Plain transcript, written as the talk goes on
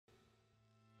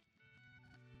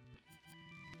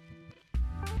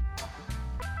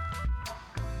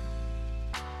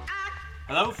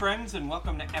Hello, friends, and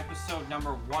welcome to episode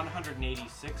number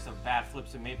 186 of Bad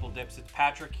Flips and Maple Dips. It's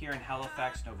Patrick here in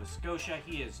Halifax, Nova Scotia.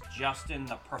 He is Justin,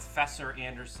 the Professor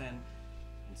Anderson,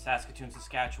 in Saskatoon,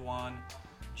 Saskatchewan.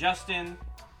 Justin,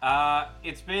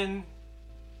 it's been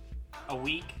a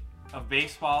week of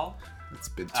baseball. It's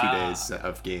been 2 days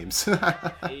of games.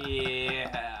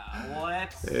 Yeah,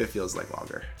 what? It feels like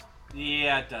longer.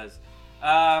 Yeah, it does.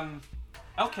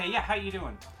 Okay, yeah, how you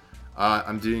doing?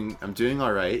 I'm doing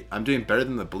all right. I'm doing better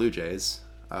than the Blue Jays.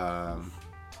 I'll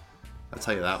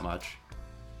tell you that much.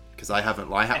 Because I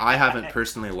haven't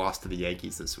personally lost to the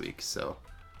Yankees this week, so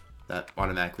that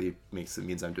automatically means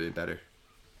I'm doing better.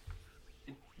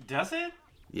 Does it?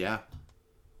 Yeah.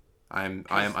 I am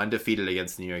undefeated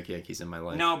against the New York Yankees in my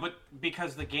life. No, but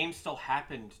because the game still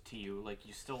happened to you, like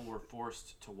you still were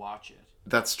forced to watch it.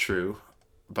 That's true.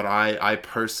 But I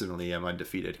personally am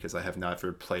undefeated because I have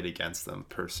never played against them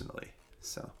personally.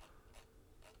 So.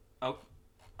 Oh,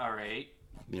 all right.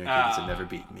 The New York Yankees have never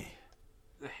beaten me.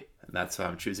 And that's what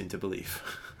I'm choosing to believe.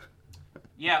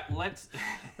 Yeah, let's...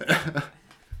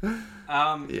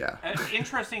 Yeah. An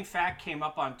interesting fact came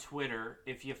up on Twitter.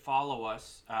 If you follow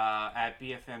us at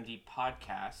BFMD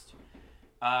Podcast,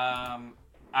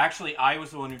 actually, I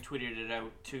was the one who tweeted it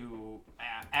out to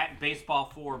at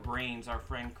Baseball4Brains, our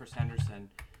friend Chris Henderson,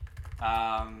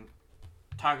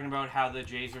 talking about how the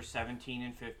Jays are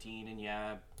 17-15, and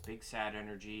yeah, big sad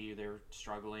energy. They're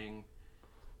struggling.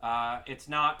 It's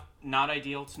not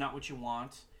ideal. It's not what you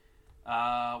want.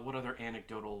 What other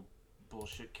anecdotal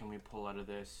bullshit can we pull out of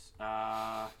this?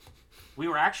 We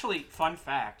were actually, fun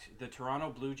fact, the Toronto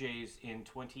Blue Jays in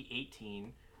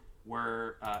 2018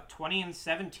 were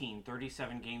 20-17,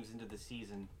 37 games into the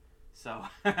season. So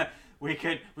we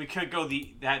could go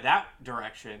that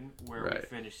direction where Right.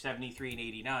 we finished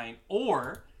 73-89,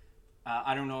 or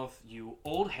I don't know if you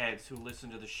old heads who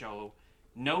listen to the show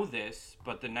know this,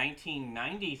 but the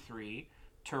 1993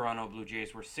 Toronto Blue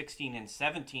Jays were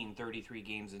 16-17, 33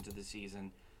 games into the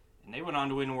season. And they went on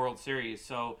to win a World Series.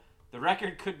 So the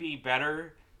record could be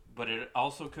better, but it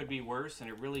also could be worse. And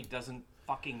it really doesn't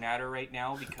fucking matter right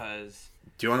now because...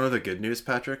 Do you want to know the good news,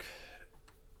 Patrick?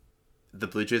 The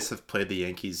Blue Jays have played the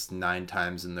Yankees 9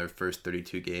 times in their first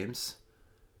 32 games.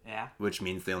 Yeah. Which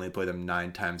means they only play them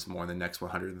 9 times more in the next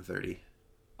 130.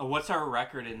 What's our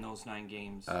record in those 9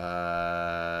 games?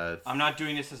 I'm not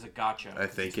doing this as a gotcha. I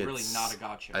think it's really not a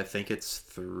gotcha. I think it's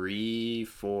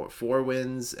 4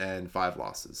 wins and 5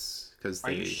 losses.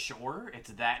 Are you sure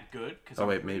it's that good? Oh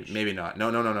wait, maybe not. No.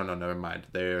 Never mind.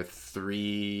 They're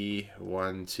 3,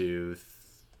 1, 2,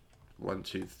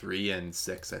 3, and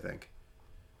 6. I think.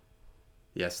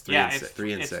 Yes, 3 and 6.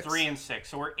 3 and 6. It's 3 and 6.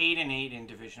 So we're 8-8 in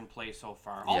division play so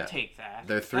far. I'll take that.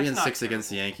 They're 3 and 6 against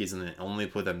the Yankees, and they only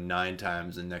play them 9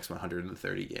 times in the next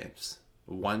 130 games.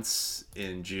 Once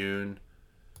in June,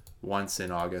 once in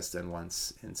August, and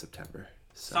once in September.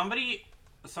 So.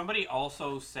 Somebody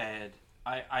also said,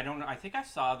 I don't know, I think I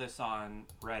saw this on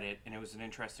Reddit, and it was an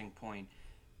interesting point.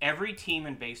 Every team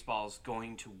in baseball is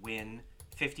going to win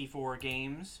 54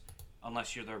 games.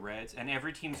 Unless you're the Reds, and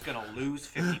every team's going to lose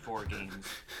 54 games.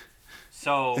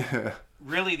 So,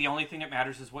 really, the only thing that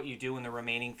matters is what you do in the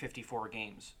remaining 54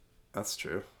 games. That's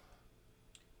true.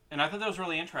 And I thought that was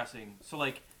really interesting. So,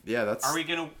 like, yeah, that's. Are we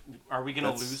gonna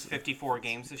lose 54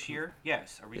 games this year?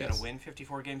 Yes. Are we gonna win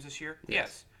 54 games this year?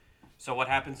 Yes. So, what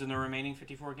happens in the remaining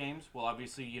 54 games? Well,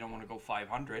 obviously, you don't want to go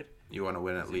 500. You want to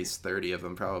win at least 30 of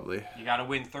them, probably. You got to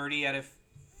win 30 out of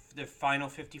the final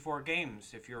 54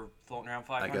 games if you're floating around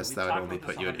 500. I guess that would only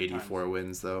put you at 84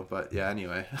 wins, though. But yeah,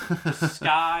 anyway. The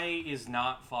sky is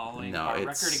not falling. No, Our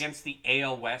record against the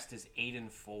AL West is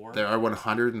 8-4. There are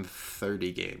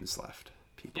 130 games left.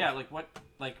 People. Yeah, like what?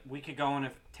 Like we could go on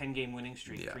a 10-game winning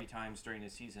streak 3 times during the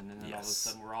season, and then all of a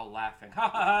sudden we're all laughing. Ha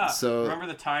ha ha! So remember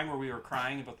the time where we were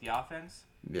crying about the offense?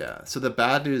 Yeah. So the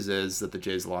bad news is that the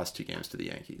Jays lost 2 games to the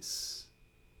Yankees.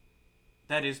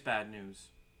 That is bad news.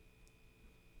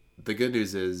 The good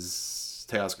news is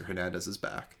Teoscar Hernandez is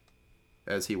back,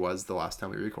 as he was the last time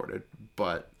we recorded,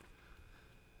 but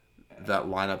that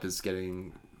lineup is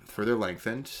getting further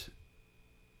lengthened.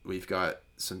 We've got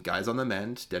some guys on the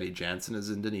mend. Denny Jansen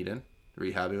is in Dunedin,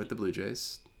 rehabbing with the Blue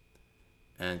Jays,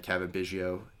 and Kevin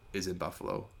Biggio is in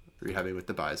Buffalo, rehabbing with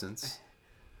the Bisons.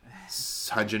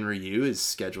 Hyun-Jin Ryu is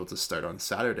scheduled to start on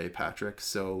Saturday, Patrick.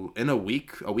 So in a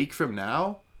week from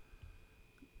now,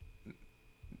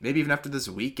 maybe even after this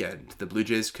weekend, the Blue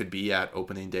Jays could be at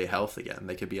opening day health again.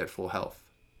 They could be at full health.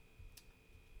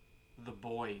 The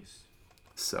boys.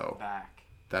 So back.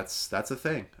 That's a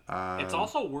thing. It's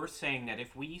also worth saying that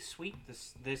if we sweep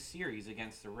this series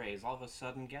against the Rays, all of a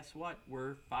sudden, guess what?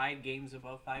 We're 5 games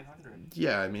above 500.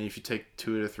 Yeah, I mean, if you take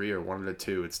 2 out of 3 or 1 out of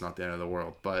 2, it's not the end of the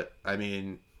world. But I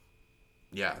mean,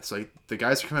 yeah, it's like the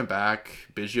guys are coming back.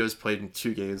 Biggio's played in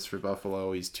 2 games for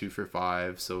Buffalo. He's 2 for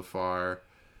 5 so far.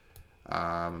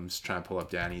 I'm just trying to pull up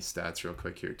Danny's stats real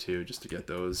quick here too, just to get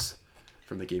those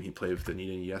from the game he played with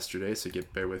Dunedin yesterday. So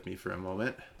bear with me for a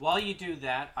moment. While you do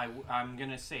that, I'm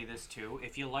gonna say this too.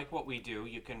 If you like what we do,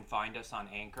 you can find us on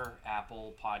Anchor,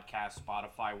 Apple Podcasts,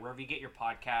 Spotify, wherever you get your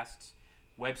podcasts.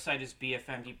 Website is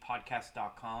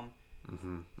bfmdpodcast.com.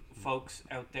 Folks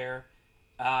out there,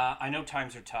 I know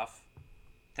times are tough.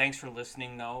 Thanks for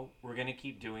listening, though. We're gonna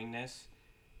keep doing this.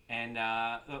 And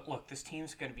look, this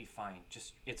team's going to be fine.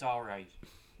 It's all right.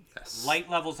 Yes. Light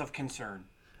levels of concern.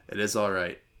 It is all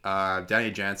right.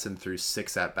 Danny Jansen, through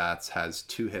 6 at-bats, has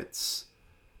 2 hits,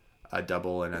 a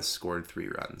double, and has scored 3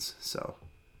 runs. So,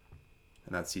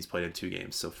 and he's played in 2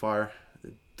 games so far.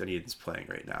 Dunedin's playing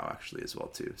right now, actually, as well,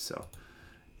 too. So,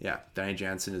 yeah, Danny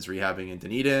Jansen is rehabbing in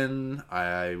Dunedin.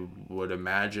 I would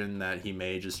imagine that he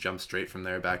may just jump straight from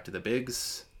there back to the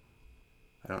Bigs.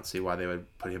 I don't see why they would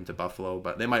put him to Buffalo,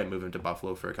 but they might move him to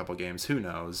Buffalo for a couple games. Who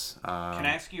knows? Can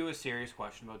I ask you a serious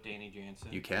question about Danny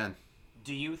Jansen? You can.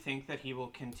 Do you think that he will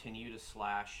continue to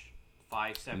slash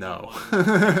 571, No.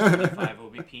 5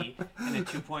 OBP, and a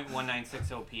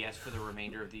 2.196 OPS for the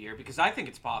remainder of the year? Because I think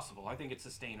it's possible. I think it's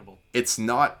sustainable. It's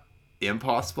not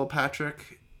impossible,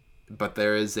 Patrick, but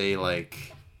there is a,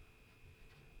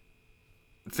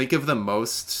 think of the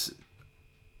most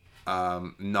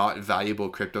not valuable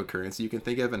cryptocurrency you can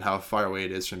think of and how far away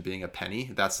it is from being a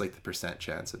penny. That's the percent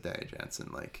chance of Danny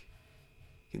Jansen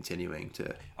continuing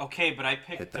to. Okay, but I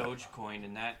picked Dogecoin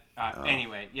and that. Oh.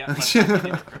 Anyway, yeah, let's not get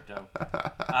into crypto.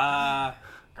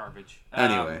 Garbage.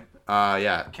 Anyway,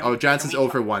 yeah. Jansen's 0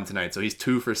 for 1 tonight, so he's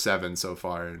 2 for 7 so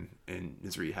far in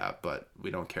his rehab. But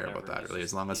we don't care about that really,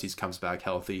 as long as he comes back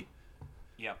healthy.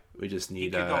 Yep. We just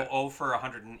need. He could go 0 for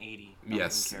 180.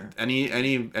 Yes.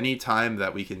 Any time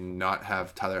that we can not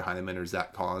have Tyler Heineman or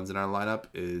Zach Collins in our lineup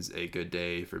is a good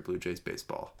day for Blue Jays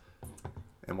baseball.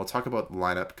 And we'll talk about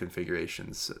lineup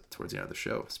configurations towards the end of the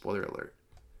show. Spoiler alert.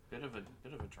 Bit of a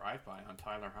drive-by on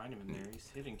Tyler Heineman there. He's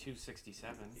hitting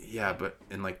 267. Yeah, but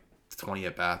in 20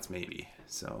 at bats maybe.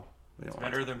 So we don't.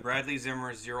 Better than Bradley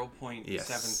Zimmer's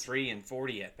 0.73 and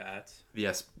 40 at bats.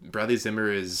 Yes, Bradley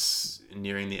Zimmer is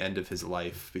nearing the end of his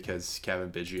life because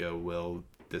Kevin Biggio will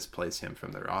displace him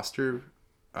from the roster.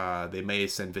 They may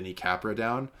send Vinny Capra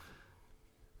down,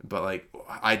 but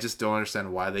I just don't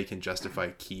understand why they can justify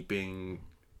keeping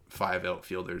 5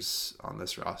 outfielders on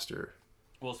this roster.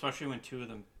 Well, especially when 2 of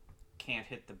them can't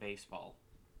hit the baseball.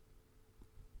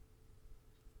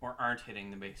 Or aren't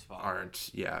hitting the baseball.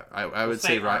 Yeah. I would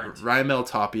say Raimel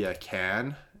Tapia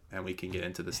can, and we can get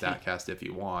into the StatCast if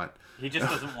you want. He just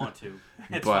doesn't want to.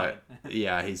 It's but, fine.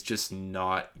 yeah, he's just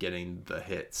not getting the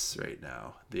hits right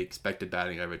now. The expected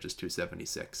batting average is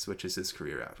 276, which is his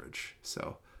career average.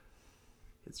 So,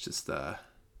 it's just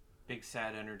big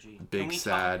sad energy. Big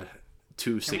sad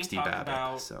 260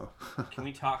 BABIP. So, can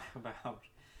we talk about...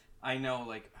 I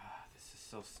know, this is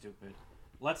so stupid.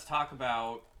 Let's talk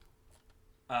about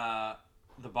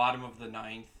the bottom of the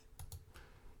 9th.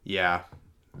 Yeah.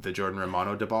 The Jordan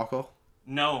Romano debacle?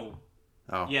 No.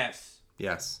 Oh. Yes.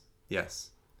 Yes.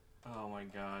 Oh my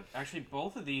god. Actually,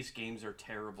 both of these games are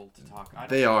terrible to talk about.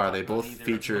 They are. They both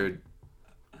featured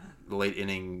late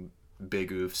inning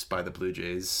big oofs by the Blue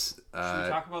Jays. Should we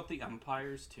talk about the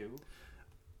umpires too?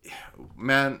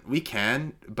 Man, we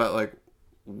can, but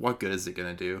what good is it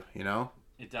gonna do?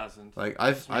 It doesn't.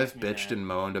 I've bitched and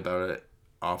moaned about it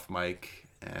off mic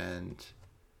and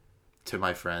to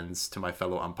my friends, to my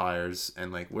fellow umpires,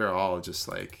 and like we're all just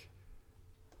like,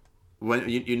 when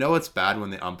you know it's bad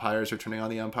when the umpires are turning on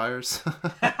the umpires,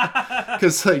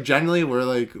 because like generally we're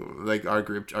like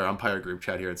our umpire group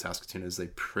chat here in Saskatoon is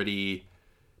like pretty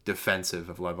defensive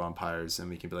of live umpires, and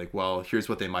we can be like, well, here's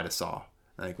what they might have saw.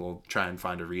 Like we'll try and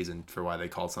find a reason for why they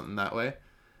called something that way,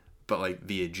 but like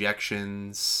the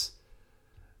ejections,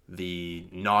 the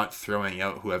not throwing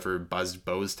out whoever buzzed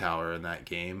Bose Tower in that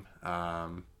game. I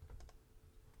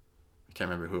can't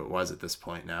remember who it was at this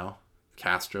point now.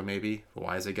 Castro maybe,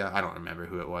 Weiziga. I don't remember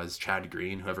who it was. Chad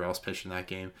Green, whoever else pitched in that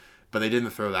game. But they didn't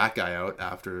throw that guy out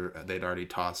after they'd already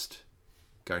tossed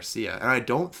Garcia. And I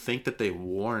don't think that they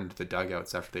warned the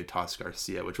dugouts after they tossed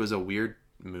Garcia, which was a weird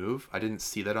move. I didn't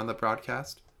see that on the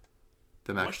broadcast.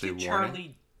 Them actually warning. What did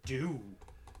Charlie do?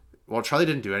 Well, Charlie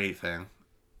didn't do anything.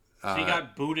 So he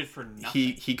got booted for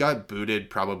nothing. He got booted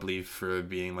probably for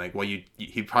being like, well,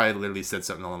 he probably literally said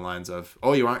something along the lines of,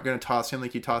 oh, you aren't going to toss him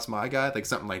like you tossed my guy, like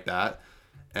something like that.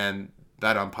 And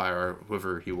that umpire,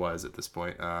 whoever he was at this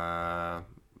point, where's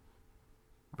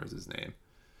his name?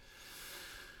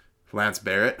 Lance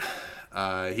Barrett.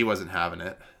 He wasn't having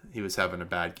it. He was having a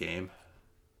bad game.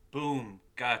 Boom,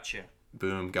 gotcha.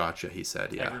 Boom, gotcha, he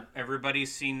said, yeah.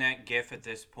 Everybody's seen that GIF at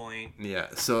this point. Yeah,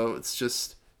 so it's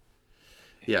just...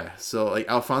 Yeah, so like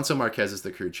Alfonso Marquez is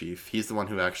the crew chief. He's the one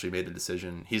who actually made the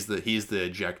decision. He's the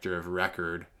ejector of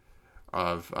record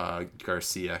of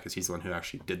Garcia, because he's the one who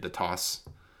actually did the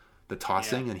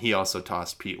tossing, and he also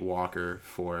tossed Pete Walker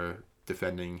for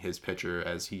defending his pitcher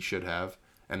as he should have.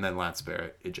 And then Lance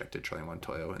Barrett ejected Troy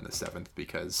Montoyo in the 7th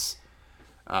because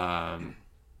Loaizaga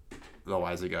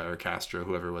or Castro,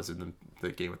 whoever was in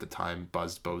the game at the time,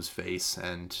 buzzed Bo's face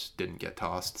and didn't get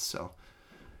tossed. So,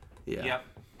 yeah. Yep.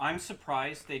 I'm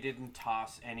surprised they didn't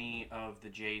toss any of the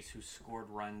Jays who scored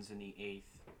runs in the 8th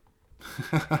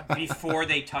before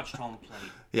they touched home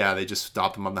plate. Yeah, they just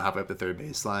stopped them on the halfway up the third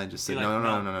baseline. Just said,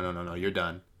 no, you're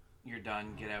done. You're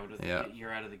done. Get out of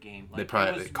You're out of the game. Like, they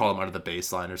probably call them out of the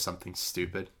baseline or something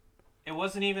stupid. It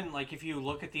wasn't even like, if you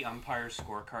look at the umpire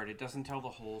scorecard, it doesn't tell the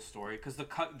whole story, because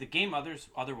the game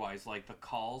otherwise, like the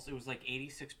calls, it was like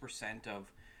 86%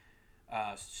 of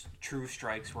true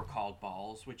strikes were called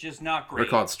balls, which is not great. They're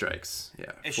called strikes.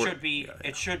 Yeah, it should be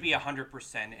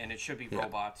 100%, and it should be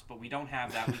robots, but we don't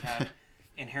have that. We have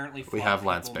inherently flawed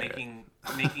people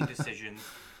making decisions.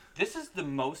 This is the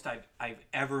most I've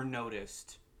ever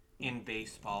noticed in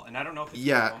baseball, and I don't know if it's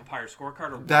the umpire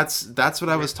scorecard or what. That's what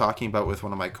I was talking about with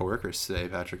one of my coworkers today,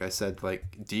 Patrick. I said,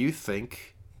 like, do you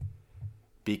think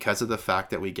because of the fact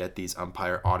that we get these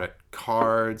umpire audit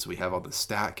cards, we have all the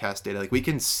StatCast data, like we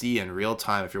can see in real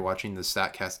time, if you're watching the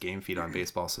StatCast game feed on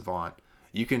Baseball Savant,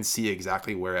 you can see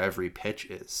exactly where every pitch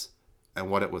is and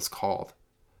what it was called.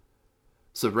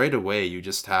 So right away you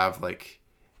just have like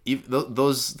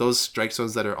those strike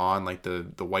zones that are on like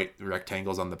the white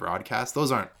rectangles on the broadcast,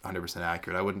 those aren't 100%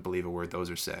 accurate. I wouldn't believe a word those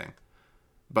are saying.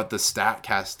 But the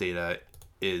StatCast data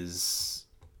is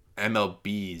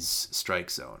MLB's strike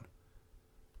zone.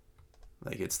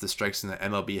 Like, it's the strike zone that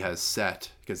MLB has set,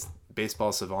 because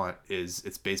Baseball Savant it's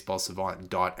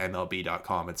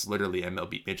baseballsavant.mlb.com. It's literally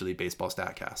MLB, Major League Baseball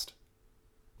StatCast.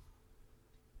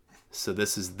 So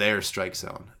this is their strike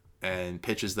zone. And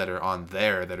pitches that are on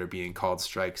there that are being called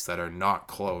strikes that are not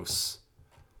close,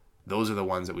 those are the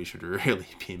ones that we should really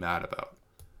be mad about.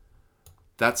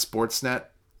 That Sportsnet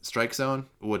strike zone,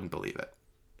 wouldn't believe it.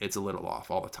 It's a little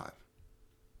off all the time.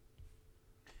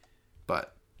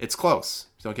 But it's close.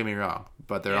 Don't get me wrong.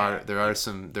 But there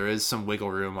is some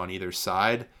wiggle room on either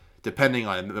side. Depending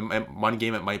on one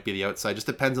game, it might be the outside. Just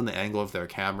depends on the angle of their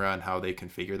camera and how they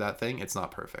configure that thing. It's not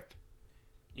perfect.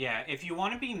 Yeah, if you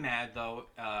want to be mad though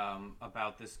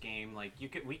about this game, like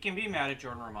we can be mad at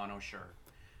Jordan Romano, sure.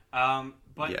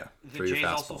 But yeah, the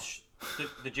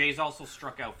Jays also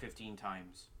struck out 15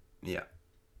 times. Yeah.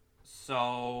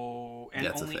 So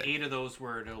only 8 of those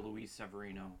were to Luis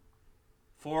Severino.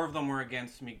 4 of them were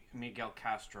against Miguel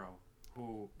Castro,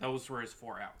 who those were his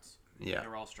 4 outs. Yeah. They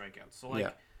were all strikeouts. So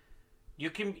like you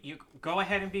go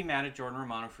ahead and be mad at Jordan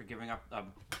Romano for giving up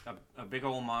a big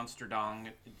old monster dong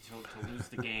to lose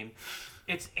the game.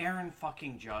 It's Aaron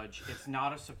fucking Judge. It's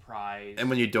not a surprise. And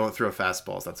when you don't throw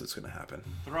fastballs, that's what's going to happen.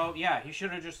 He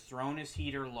should have just thrown his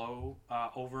heater low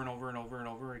over and over and over and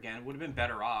over again. It would have been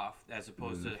better off as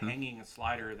opposed to hanging a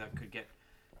slider that could get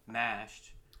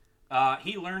mashed.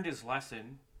 He learned his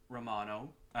lesson, Romano.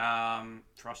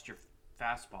 Trust your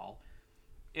fastball.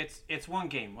 It's one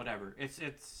game, whatever. It's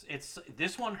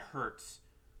this one hurts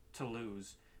to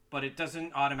lose, but it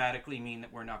doesn't automatically mean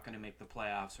that we're not going to make the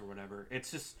playoffs or whatever.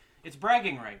 It's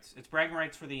bragging rights. It's bragging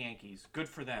rights for the Yankees. Good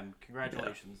for them.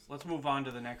 Congratulations. Yeah. Let's move on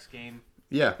to the next game.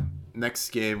 Yeah. Next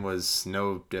game was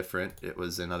no different. It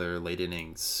was another late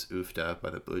innings oofda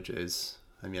by the Blue Jays.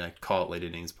 I mean, I call it late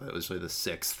innings, but it was really the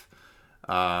 6th.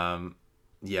 The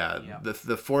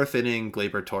 4th inning,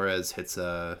 Gleyber Torres hits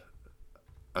a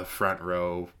front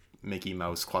row Mickey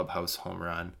Mouse clubhouse home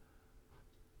run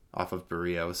off of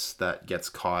Barrios that gets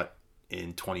caught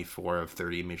in 24 of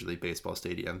 30 Major League Baseball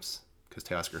stadiums because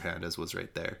Teoscar Hernandez was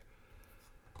right there.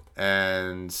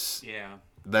 And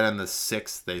then in the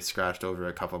 6th, they scratched over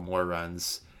a couple more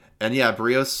runs. And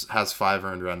Barrios has 5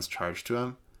 earned runs charged to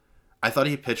him. I thought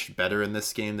he pitched better in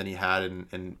this game than he had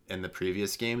in the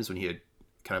previous games when he had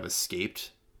kind of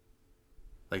escaped.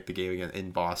 Like the game again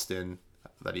in Boston,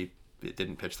 that he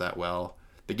didn't pitch that well.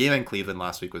 The game in Cleveland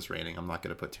last week was raining. I'm not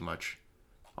going to put too much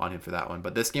on him for that one.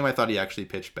 But this game, I thought he actually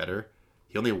pitched better.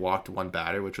 He only walked 1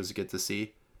 batter, which was good to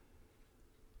see.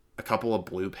 a couple of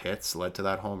bloop hits led to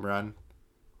that home run.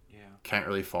 Yeah. Can't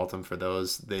really fault them for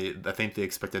those. I think the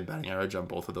expected batting average on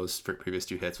both of those previous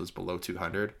 2 hits was below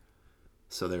 200.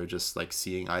 So they were just like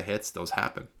seeing eye hits. Those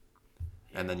happen.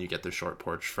 And then you get the short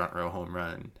porch front row home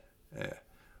run,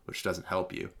 which doesn't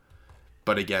help you.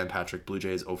 But again, Patrick, Blue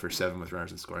Jays 0 for 7 with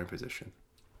runners in scoring position.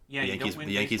 Yeah, the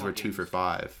Yankees were 2 for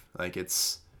 5. Like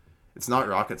it's not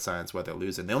rocket science why they're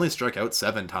losing. They only struck out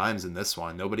 7 times in this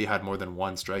one. Nobody had more than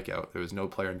 1 strikeout. There was no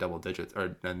player in double digits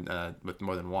with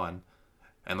more than 1.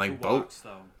 And like Bo,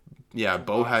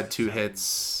 Bo had 2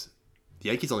 hits. The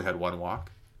Yankees only had 1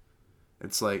 walk.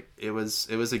 It's like it was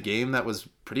a game that was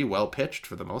pretty well pitched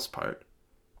for the most part.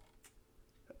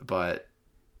 But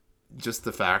just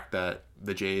the fact that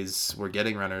the Jays were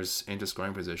getting runners into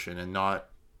scoring position and not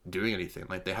doing anything.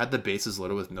 Like they had the bases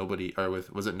loaded with nobody, or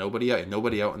was it nobody out?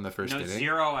 Nobody out in the first inning.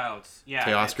 0 outs. Yeah.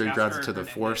 Teoscar grounds it to the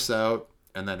force out,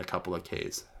 and then a couple of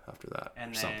Ks after that.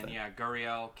 And then something.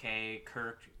 Gurriel, K,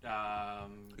 Kirk.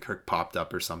 Kirk popped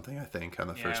up or something. I think on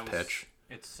the first pitch.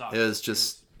 It sucked. It was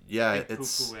just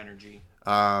it's poo-poo energy.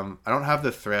 I don't have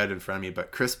the thread in front of me,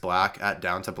 but Chris Black at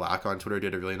Down to Black on Twitter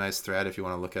did a really nice thread if you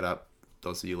want to look it up,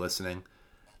 those of you listening,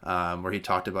 where he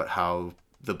talked about how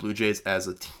the Blue Jays as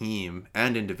a team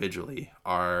and individually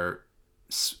are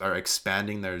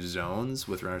expanding their zones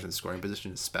with runners in scoring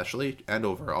position especially and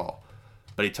overall.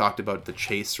 But he talked about the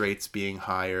chase rates being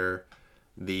higher,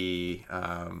 the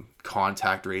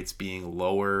contact rates being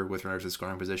lower with runners in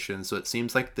scoring position. So it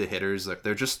seems like the hitters,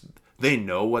 they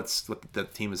know what the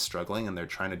team is struggling and they're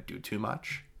trying to do too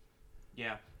much.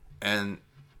 Yeah. And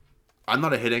I'm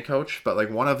not a hitting coach, but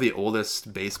like one of the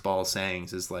oldest baseball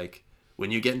sayings is like, when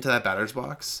you get into that batter's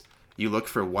box, you look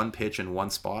for one pitch in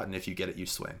one spot, and if you get it, you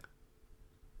swing.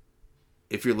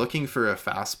 If you're looking for a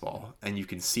fastball and you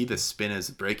can see the spin as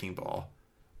a breaking ball,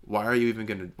 why are you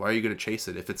gonna chase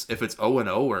it? If it's 0-0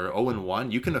 or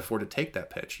 0-1, you can afford to take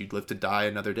that pitch. You'd live to die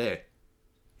another day.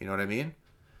 You know what I mean?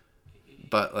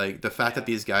 But like the fact that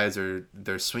these guys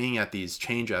they're swinging at these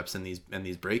changeups and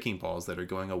these breaking balls that are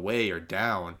going away or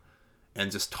down, and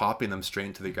just topping them straight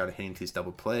into the ground, hitting these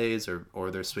double plays,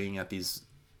 or they're swinging at these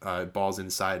balls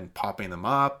inside and popping them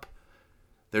up.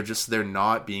 They're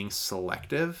not being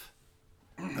selective.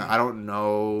 I don't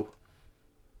know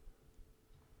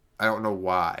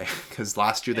why, because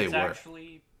last year they were.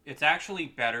 It's actually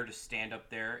better to stand up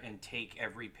there and take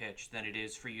every pitch than it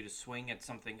is for you to swing at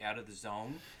something out of the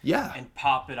zone. Yeah. And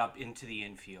pop it up into the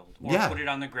infield or put it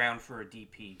on the ground for a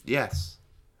DP. Yes.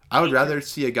 I would rather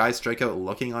see a guy strike out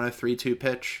looking on a 3-2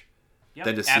 pitch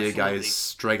than to see a guy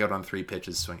strike out on 3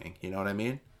 pitches swinging. You know what I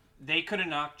mean? They could have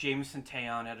knocked Jameson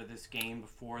Taillon out of this game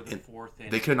before the 4th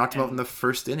inning. They could have knocked him out in the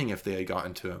first inning if they had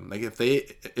gotten to him. Like if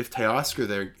Teoscar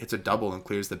there hits a double and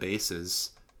clears the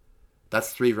bases,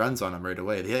 that's 3 runs on him right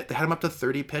away. They had him up to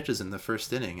 30 pitches in the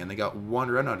first inning, and they got 1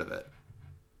 run out of it.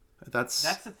 That's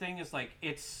the thing is, like,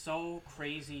 it's so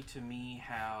crazy to me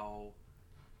how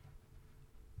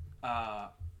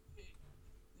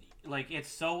like it's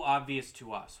so obvious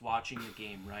to us watching the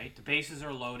game, right? The bases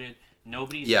are loaded,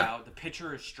 nobody's out, the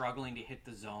pitcher is struggling to hit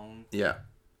the zone. Yeah.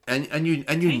 And you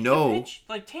know, pitch,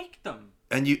 like, take them.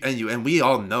 And we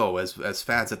all know as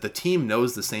fans that the team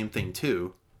knows the same thing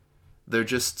too. They're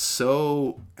just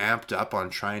so amped up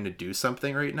on trying to do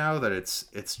something right now that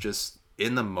it's just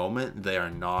in the moment they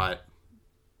are not.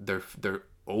 They're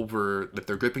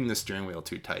gripping the steering wheel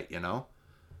too tight, you know.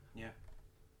 Yeah.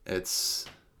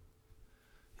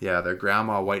 They're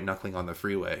grandma white knuckling on the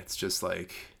freeway. It's just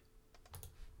like,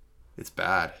 it's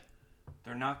bad.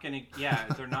 They're not gonna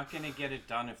get it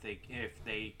done if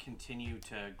they continue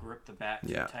to grip the bat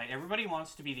too tight. Everybody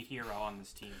wants to be the hero on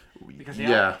this team because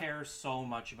they all care so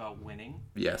much about winning.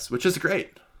 Yes, which is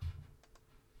great.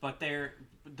 But the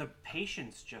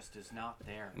patience just is not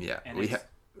there. Yeah, and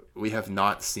we have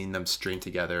not seen them string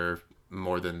together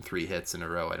more than 3 hits in a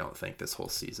row, I don't think, this whole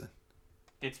season.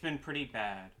 It's been pretty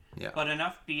bad. Yeah. But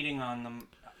enough beating on them.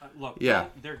 Look,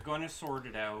 they're going to sort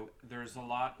it out. There's a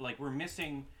lot, like, we're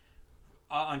missing,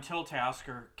 until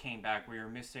Teoscar came back, we were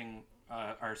missing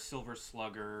our Silver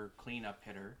Slugger cleanup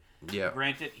hitter. Yeah.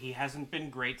 Granted, he hasn't been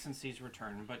great since he's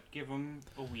returned, but give him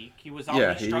a week. He was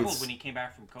already struggled when he came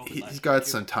back from COVID. He's got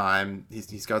some time.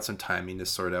 He's got some timing to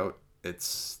sort out.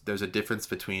 There's a difference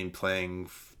between playing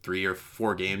 3 or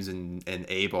 4 games in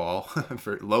A ball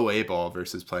for low A ball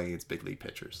versus playing against big league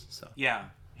pitchers. So yeah,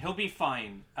 he'll be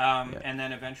fine. And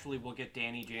then eventually we'll get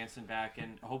Danny Jansen back,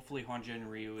 and hopefully Hyunjin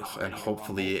Ryu is ready, and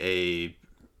hopefully a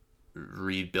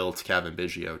rebuilt Kevin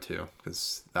Biggio too,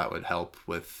 because that would help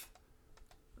with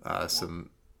some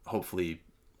hopefully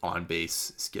on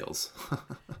base skills.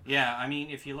 Yeah, I mean,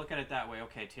 if you look at it that way,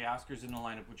 okay, Teoscar's in the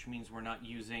lineup, which means we're not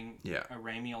using Yeah. a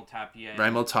Raimel Tapia.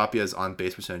 Raimel Tapia's on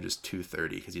base percentage is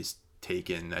 230 because he's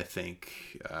taken, I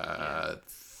think,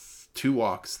 2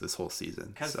 walks this whole season.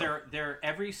 Because they're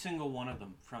every single one of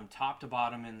them, from top to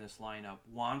bottom in this lineup,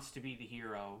 wants to be the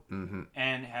hero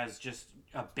and has just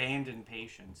abandoned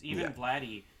patience. Even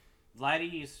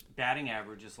Vladdy's batting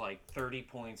average is like 30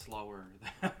 points lower.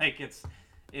 Like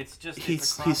it's just he's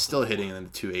still hitting in the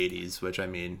 280s, which I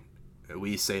mean,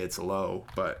 we say it's low,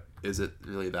 but is it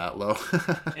really that low?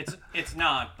 It's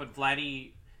not, but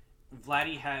Vladdy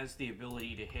has the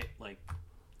ability to hit like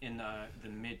in the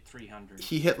mid 300s.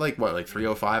 He hit like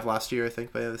 305 last year, I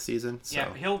think, by the end of the season. So.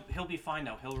 Yeah, he'll be fine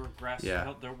now. He'll regress.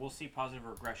 Yeah. We'll see positive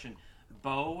regression.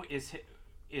 Bo is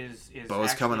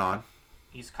Bo's coming on.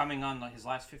 He's coming on his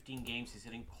last 15 games. He's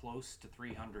hitting close to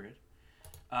 300.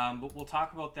 But we'll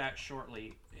talk about that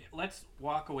shortly. Let's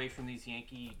walk away from these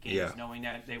Yankee games knowing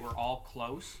that they were all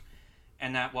close,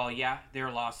 and that while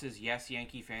they're losses, yes,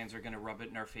 Yankee fans are going to rub it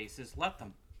in our faces. Let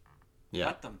them. Yeah.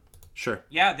 Let them. Sure.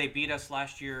 Yeah, they beat us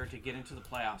last year to get into the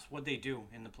playoffs. What'd they do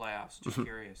in the playoffs? Just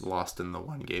curious. Lost in the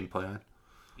 1-game play-in.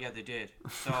 Yeah, they did.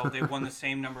 So they won the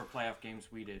same number of playoff games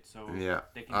we did. So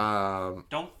they can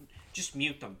don't just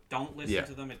mute them. Don't listen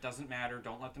to them. It doesn't matter.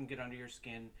 Don't let them get under your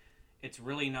skin. It's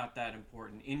really not that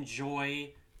important.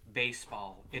 Enjoy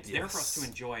baseball. It's there for us to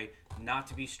enjoy, not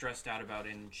to be stressed out about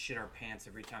it and shit our pants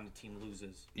every time the team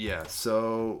loses. Yeah.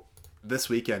 So this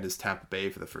weekend is Tampa Bay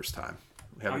for the first time.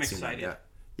 We haven't seen that yet.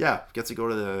 Yeah, gets to go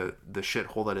to the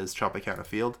shithole that is Tropicana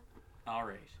Field. All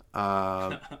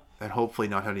right. And hopefully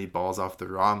not have any balls off the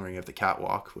wrong ring of the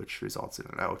catwalk, which results in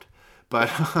an out. But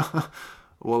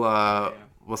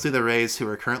we'll see the Rays, who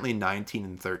are currently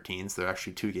 19-13, so they're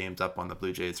actually 2 games up on the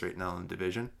Blue Jays right now in the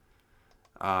division.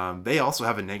 They also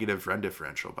have a negative run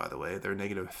differential, by the way. They're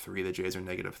 -3. The Jays are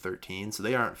 -13, so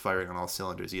they aren't firing on all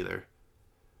cylinders either.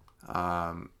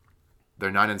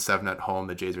 They're 9-7 at home.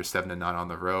 The Jays are 7-9 on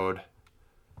the road.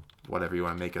 Whatever you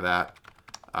want to make of that.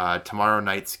 Tomorrow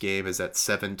night's game is at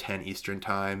 7:10 Eastern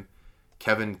Time.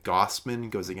 Kevin Gausman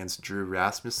goes against Drew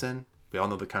Rasmussen. We all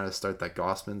know the kind of start that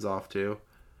Gausman's off to.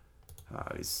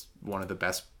 He's one of the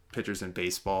best pitchers in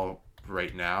baseball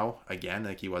right now. Again,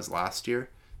 like he was last year.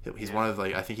 He's one of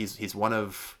he's one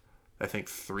of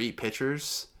 3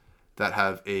 pitchers that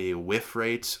have a whiff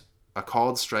rate, a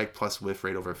called strike plus whiff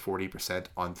rate over 40%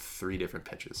 on 3 different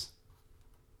pitches.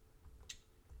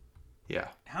 Yeah.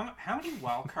 How many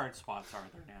wild card spots are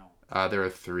there now? There are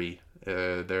 3.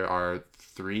 There are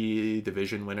 3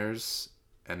 division winners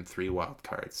and 3 wild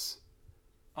cards.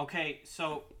 Okay,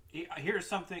 so here's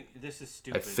something. This is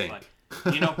stupid. I think.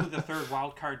 But you know who the 3rd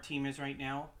wild card team is right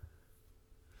now?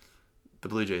 The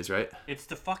Blue Jays, right? It's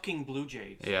the fucking Blue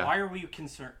Jays. Yeah. Why are we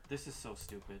concerned? This is so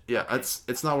stupid. Yeah, okay.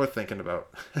 It's not worth thinking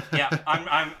about. Yeah,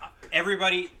 I'm.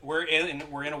 Everybody, we're in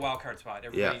a wild card spot.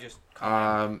 Everybody just.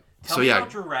 Tell me about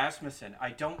Drew Rasmussen.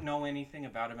 I don't know anything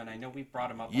about him, and I know we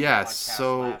brought him up on the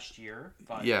podcast last year.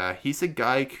 But yeah, he's a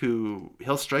guy who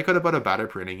he'll strike out about a batter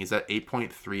per inning. He's at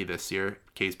 8.3 this year,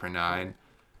 Ks per 9.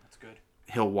 That's good.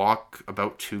 He'll walk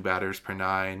about 2 batters per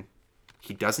 9.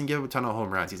 He doesn't give a ton of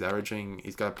home runs. He's got a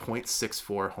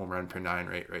 .64 home run per 9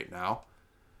 rate right now.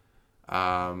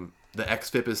 The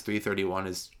xFIP is 331.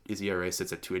 His ERA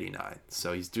sits at 289.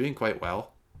 So he's doing quite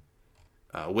well.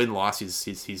 Win-loss, he's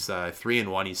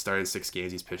 3-1. He started 6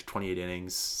 games. He's pitched 28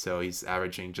 innings. So he's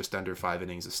averaging just under 5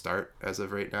 innings a start as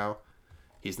of right now.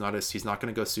 He's not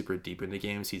going to go super deep into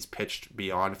games. He's pitched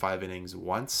beyond 5 innings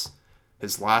once.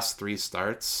 His last 3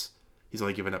 starts, he's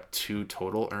only given up 2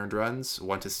 total earned runs,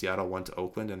 1 to Seattle, 1 to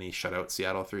Oakland, and he shut out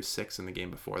Seattle through 6 in the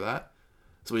game before that.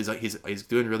 So he's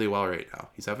doing really well right now.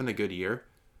 He's having a good year.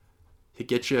 He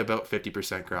gets you about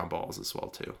 50% ground balls as well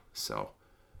too. So,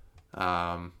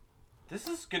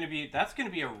 that's gonna be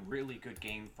a really good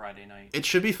game Friday night. It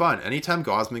should be fun. Anytime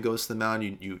Gausman goes to the mound,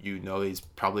 you know he's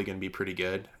probably gonna be pretty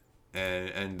good.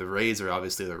 And the Rays are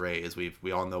obviously the Rays.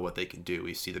 We all know what they can do.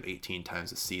 We see them 18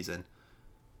 times a season.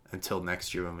 Until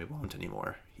next year when we won't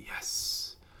anymore.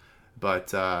 Yes.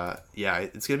 But, yeah,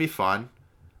 it's going to be fun.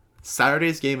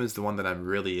 Saturday's game is the one that I'm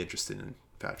really interested in,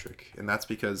 Patrick. And that's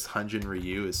because Hyun-Jin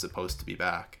Ryu is supposed to be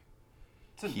back.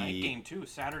 It's a night game, too.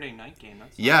 Saturday night game.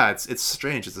 It's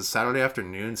strange. It's a Saturday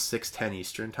afternoon, 6:10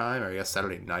 Eastern time. Or I guess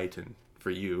Saturday night. And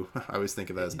for you, I always think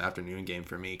of that as an afternoon game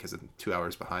for me because I'm 2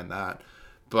 hours behind that.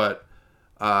 But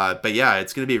yeah,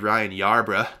 it's going to be Ryan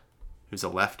Yarbrough, who's a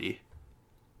lefty.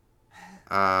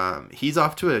 He's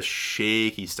off to a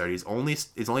shaky start. He's only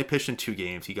pitched in 2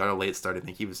 games. He got a late start. I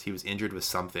think he was injured with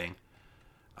something.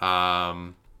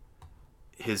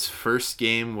 his first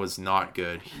game was not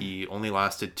good. He only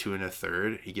lasted 2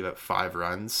 1/3. He gave up 5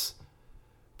 runs.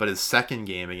 But his second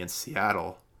game against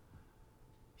Seattle,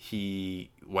 he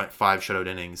went 5 shutout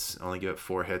innings, only gave up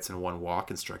 4 hits and 1 walk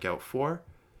and struck out 4.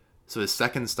 So his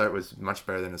second start was much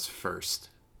better than his first.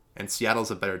 And Seattle's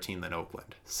a better team than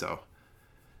Oakland. So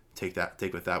take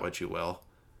with that what you will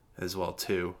as well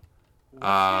too.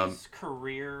 What's his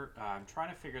career? I'm trying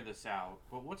to figure this out.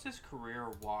 But what's his career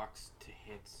walks to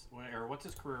hits? Or what's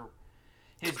his career?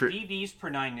 His BVs per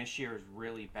 9 this year is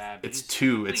really bad. It's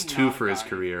 2. It's 2 for his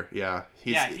career. Yeah,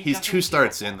 he's 2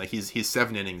 starts in. Like he's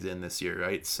 7 innings in this year,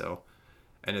 right? So,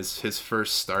 and his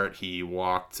first start he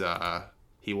walked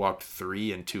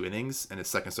 3 in 2 innings, and his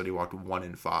second start he walked 1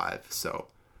 in 5. So.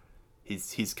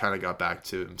 He's kind of got back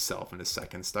to himself in his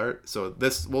second start. So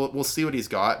this we'll see what he's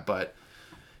got, but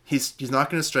he's not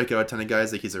going to strike out a ton of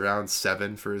guys. Like he's around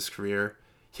 7 for his career.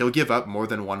 He'll give up more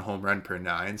than 1 home run per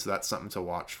 9, so that's something to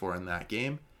watch for in that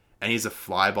game. And he's a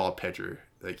fly ball pitcher.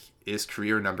 Like his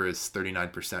career number is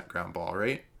 39% ground ball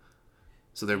rate.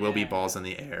 So there will be balls in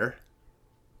the air.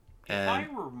 And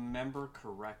if I remember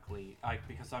correctly,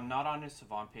 because I'm not on his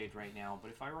Savant page right now,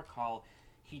 but if I recall,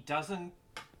 he doesn't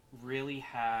really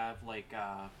have like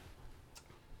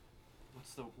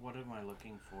what am I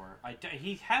looking for?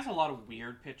 He has a lot of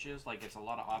weird pitches, like it's a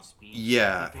lot of off speed.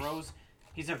 Yeah,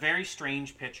 he's a very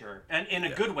strange pitcher, and in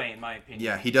a good way, in my opinion.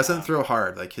 Yeah, he doesn't throw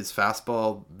hard. Like his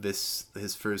fastball this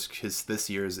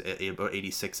year is about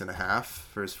 86.5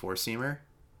 for his 4-seamer.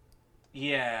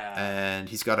 Yeah, and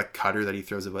he's got a cutter that he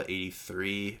throws about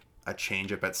 83, a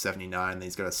changeup at 79, then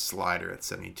he's got a slider at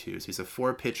 72. So he's a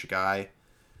 4-pitch guy.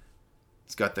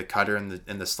 He's got the cutter and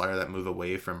the slider that move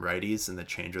away from righties, and the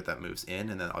changeup that moves in,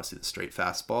 and then obviously the straight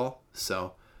fastball.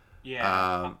 So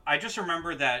yeah, I just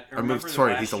remember that.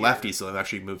 He's a lefty, so they've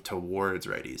actually moved towards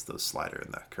righties. Those slider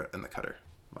and the cutter.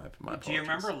 My Do you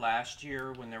remember last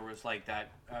year when there was like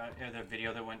that the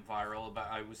video that went viral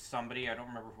about I don't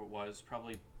remember who it was,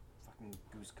 probably fucking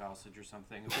Goose Gossage or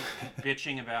something,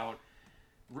 bitching about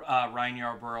Ryan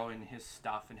Yarbrough and his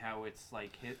stuff and how it's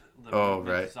like is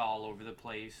all over the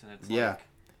place, and it's like,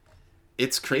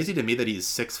 it's crazy to me that he's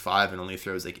 6'5" and only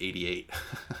throws like 88.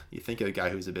 You think a guy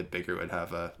who's a bit bigger would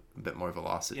have a bit more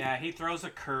velocity. Yeah, he throws a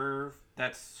curve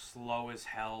that's slow as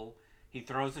hell. He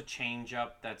throws a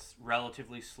changeup that's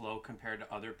relatively slow compared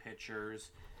to other pitchers.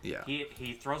 Yeah,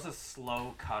 he throws a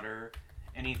slow cutter,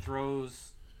 and he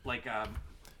throws like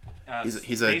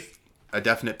he's a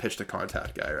definite pitch to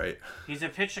contact guy, right? He's a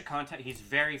pitch to contact. He's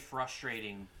very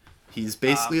frustrating. He's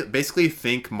basically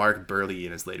think Mark Burley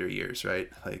in his later years, right?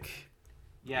 Like,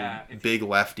 big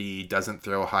lefty, doesn't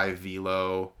throw high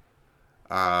velo,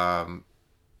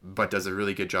 but does a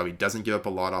really good job. He doesn't give up a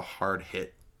lot of hard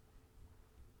hits.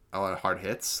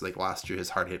 Like last year,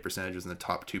 his hard hit percentage was in the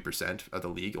top 2% of the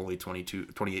league, only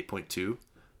 28.2.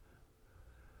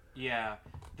 Yeah,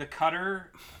 the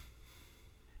cutter.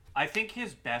 I think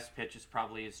his best pitch is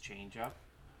probably his changeup.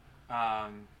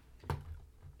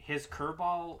 His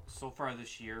curveball so far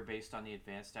this year, based on the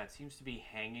advanced stats, seems to be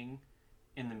hanging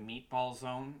in the meatball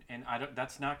zone, and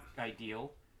that's not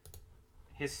ideal.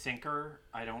 His sinker,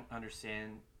 I don't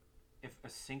understand. If a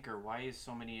sinker, why is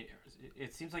so many?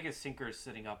 It seems like his sinker is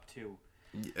sitting up too.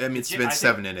 I mean, it's been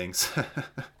 7 innings.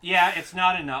 Yeah, it's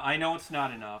not enough. I know it's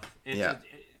not enough.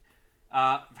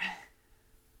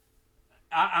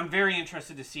 I'm very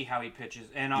interested to see how he pitches,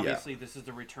 and obviously this is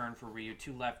the return for Ryu.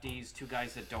 2 lefties, 2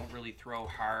 guys that don't really throw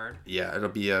hard. Yeah, it'll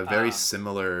be a very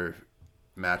similar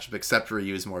matchup, except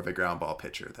Ryu is more of a ground ball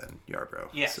pitcher than Yarbrough.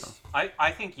 Yes, so.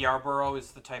 I think Yarbrough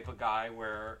is the type of guy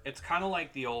where it's kind of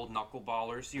like the old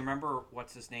knuckleballers. You remember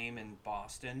what's his name in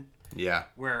Boston? Yeah.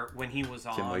 Where when he was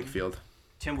on Tim Wakefield.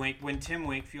 When Tim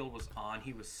Wakefield was on,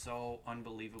 he was so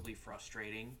unbelievably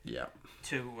frustrating. Yeah.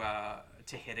 To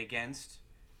hit against.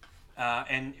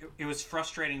 And it was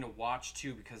frustrating to watch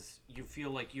too, because you feel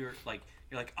like you're like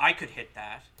I could hit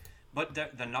that, but the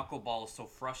knuckleball is so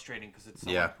frustrating because it's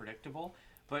so unpredictable.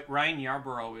 But Ryan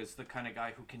Yarbrough is the kind of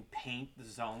guy who can paint the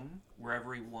zone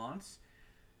wherever he wants.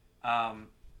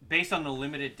 Based on the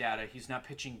limited data, he's not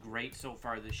pitching great so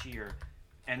far this year,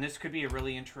 and this could be a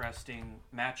really interesting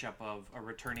matchup of a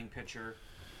returning pitcher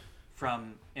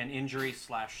from an injury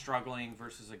 / struggling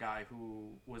versus a guy who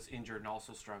was injured and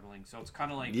also struggling. So it's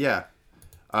kind of like...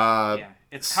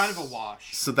 it's kind of a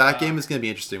wash. So that game is going to be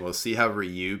interesting. We'll see how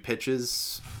Ryu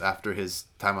pitches after his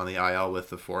time on the IL with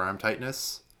the forearm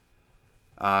tightness.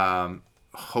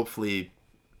 Hopefully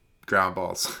ground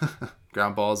balls.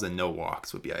 Ground balls and no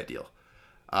walks would be ideal.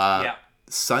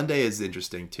 Sunday is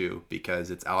interesting too,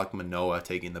 because it's Alek Manoah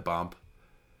taking the bump.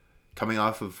 Coming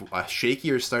off of a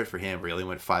shakier start for him, where he only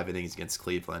went 5 innings against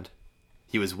Cleveland.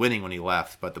 He was winning when he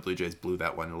left, but the Blue Jays blew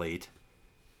that one late.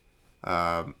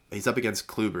 He's up against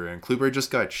Kluber, and Kluber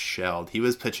just got shelled. He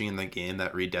was pitching in the game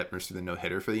that Reed Detmers threw the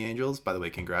no-hitter for the Angels. By the way,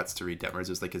 congrats to Reed Detmers. It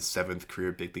was like his 7th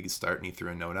career big league start, and he threw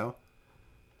a no-no.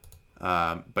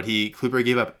 But Kluber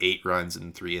gave up 8 runs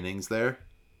in 3 innings there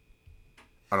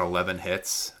on 11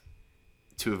 hits.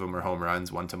 2 of them were home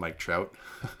runs, 1 to Mike Trout.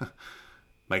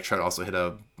 Mike Trout also hit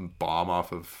a bomb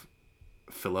off of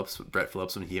Brett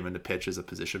Phillips, when he came in to pitch as a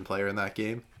position player in that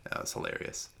game. That was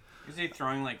hilarious. Is he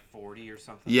throwing like 40 or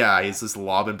something? Yeah, he's just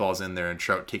lobbing balls in there, and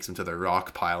Trout takes him to the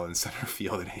rock pile in center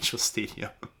field at Angel Stadium.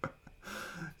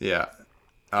 Yeah.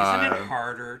 Isn't it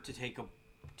harder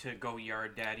to go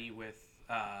yard daddy with?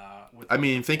 I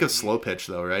mean, think of slow pitch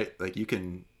though, right? Like you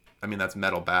can. I mean, that's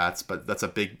metal bats, but that's a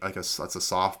big that's a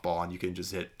softball, and you can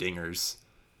just hit dingers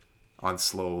on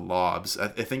slow lobs. I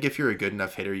think if you're a good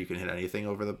enough hitter, you can hit anything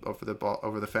over the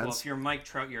fence. Well, if you're Mike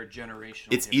Trout, you're a generational.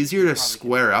 It's easier to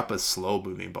square up a slow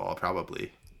moving ball,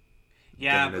 probably.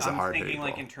 Yeah, I'm thinking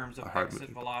like in terms of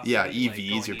exit velocity. Yeah,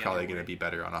 EVs, you're probably going to be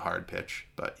better on a hard pitch,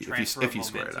 but if you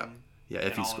square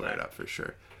it up, for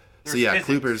sure. So yeah,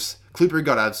 Kluber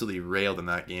got absolutely railed in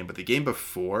that game, but the game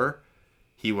before,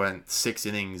 he went 6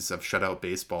 innings of shutout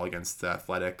baseball against the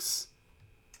Athletics.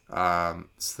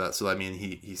 So I mean,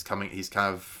 he's kind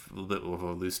of a little bit of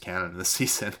a loose cannon this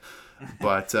season,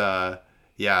 but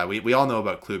yeah, we all know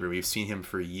about Kluber. We've seen him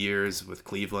for years with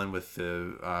Cleveland, with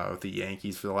the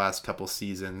Yankees for the last couple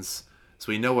seasons,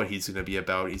 so we know what he's going to be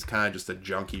about. He's kind of just a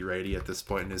junky righty at this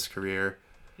point in his career.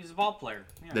 He's a ball player.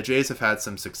 Yeah. The Jays have had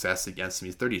some success against him.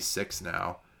 He's 36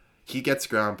 now. He gets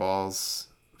ground balls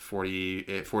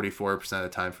 44% of the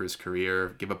time for his career.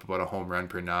 Give up about a home run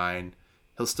per 9.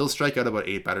 He'll still strike out about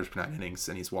 8 batters per 9 innings,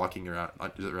 and he's walking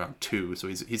around 2. So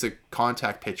he's a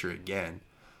contact pitcher again,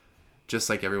 just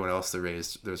like everyone else the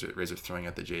Rays are throwing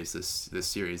at the Jays this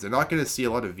series. They're not going to see a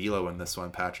lot of velo in this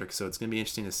one, Patrick. So it's going to be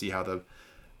interesting to see how the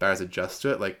batters adjust to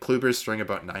it. Like Kluber's throwing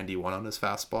about 91 on his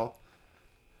fastball,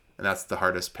 and that's the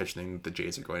hardest pitching the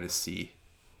Jays are going to see.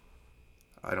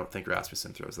 I don't think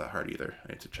Rasmussen throws that hard either.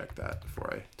 I need to check that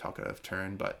before I talk out of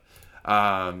turn, but.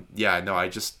 I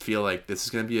just feel like this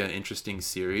is going to be an interesting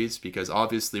series because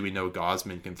obviously we know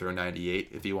Gausman can throw 98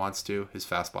 if he wants to. His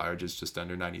fastball average is just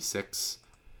under 96.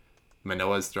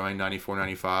 Manoah's throwing 94,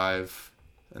 95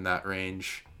 in that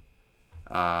range.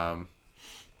 Rasmussen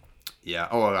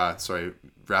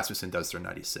does throw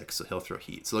 96, so he'll throw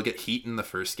heat. So they'll get heat in the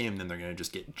first game, and then they're going to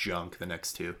just get junk the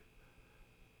next 2.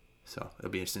 So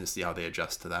it'll be interesting to see how they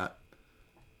adjust to that.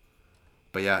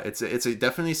 But yeah, it's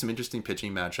definitely some interesting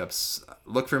pitching matchups.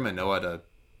 Look for Manoah to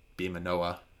be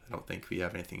Manoah. I don't think we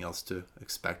have anything else to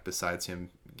expect besides him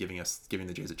giving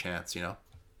the Jays a chance, you know?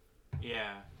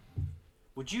 Yeah.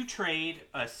 Would you trade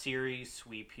a series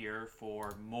sweep here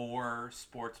for more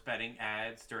sports betting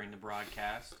ads during the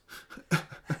broadcast?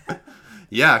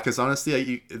 Yeah, because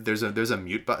honestly, there's a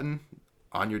mute button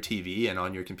on your TV and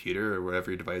on your computer or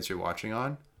whatever device you're watching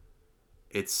on.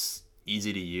 It's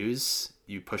easy to use.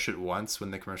 You push it once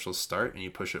when the commercials start, and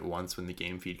you push it once when the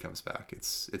game feed comes back.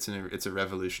 It's a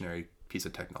revolutionary piece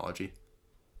of technology.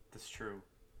 That's true.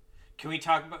 Can we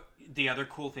talk about the other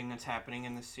cool thing that's happening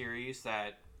in this series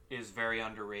that is very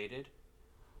underrated?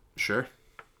 Sure.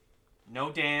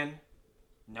 No Dan,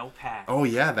 no Pat. Oh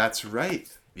yeah, that's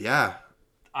right. Yeah.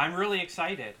 I'm really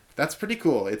excited. That's pretty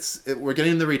cool. We're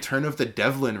getting the return of the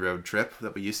Devlin road trip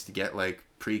that we used to get like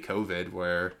pre-COVID,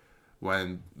 where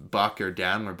when Buck or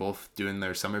Dan were both doing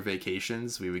their summer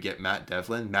vacations, we would get Matt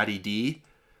Devlin, Matty D.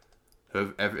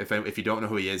 Who, if you don't know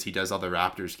who he is, he does all the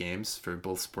Raptors games for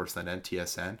both Sportsnet and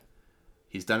TSN.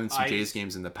 He's done some Jays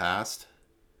games in the past.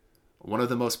 One of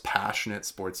the most passionate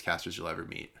sportscasters you'll ever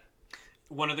meet.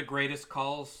 One of the greatest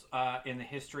calls in the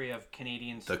history of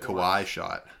Canadian sports. The Kawhi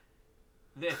shot.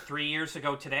 3 years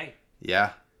ago today.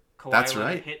 Yeah, Kawhi that's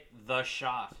right. Hit the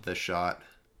shot. The shot.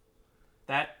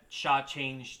 That shot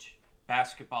changed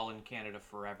basketball in Canada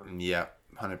forever. Yeah,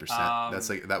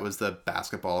 100%. That was the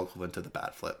basketball equivalent to the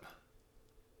bat flip.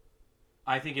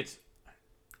 I think it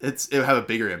would have a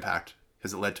bigger impact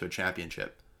because it led to a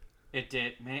championship. It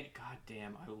did, man. God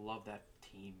damn, I love that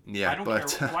team. Yeah, I don't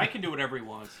care. Kawhi can do whatever he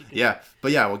wants.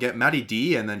 We'll get Matty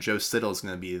D, and then Joe Siddle is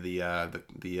going to be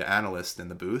the analyst in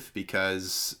the booth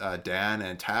because Dan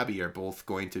and Tabby are both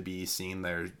going to be seeing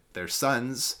their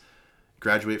sons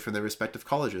graduate from their respective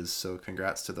colleges. So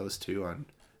congrats to those two on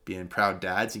being proud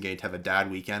dads and getting to have a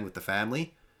dad weekend with the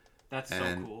family. That's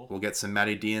so cool. We'll get some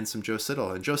Matty D and some Joe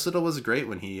Siddle. And Joe Siddle was great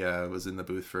when he was in the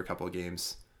booth for a couple of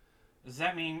games. Does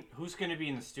that mean who's going to be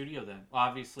in the studio then?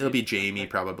 Obviously, it'll be Jamie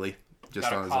probably.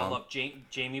 Just on his own. Call up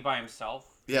Jamie by himself.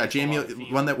 Yeah, Jamie.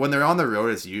 When they're on the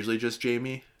road, it's usually just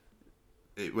Jamie.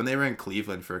 when they were in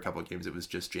Cleveland for a couple of games, it was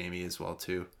just Jamie as well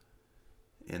too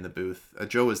in the booth.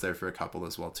 Joe was there for a couple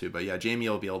as well too, but yeah, Jamie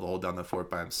will be able to hold down the fort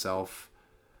by himself.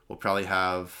 We'll probably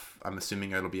have, I'm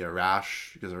assuming it'll be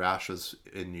Arash, because Arash was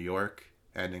in New York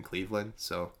and in Cleveland,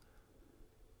 so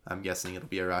I'm guessing it'll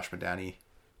be Arash Madani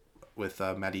with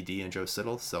Matty D and Joe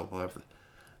Siddle. So we'll have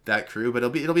that crew, but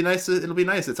it'll be nice. It'll be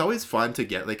nice. It's always fun to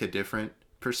get like a different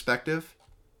perspective.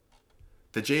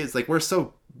 The Jays, like, we're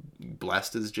so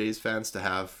blessed as Jays fans to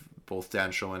have both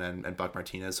Dan Schoen and Buck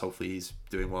Martinez. Hopefully he's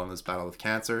doing well in his battle with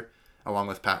cancer, along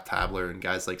with Pat Tabler and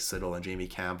guys like Siddle and Jamie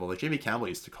Campbell. Like, Jamie Campbell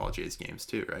used to call Jays games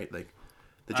too, right? Like,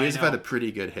 the Jays have had a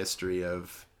pretty good history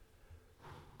of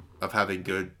having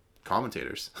good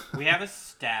commentators. We have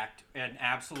an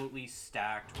absolutely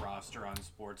stacked roster on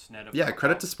Sportsnet. Yeah,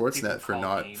 credit to Sportsnet for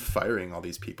not firing all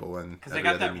these people, and because they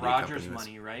got that Rogers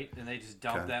money, right? And they just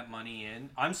dumped that money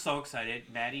in. I'm so excited.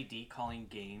 Matty D calling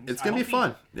games. It's gonna be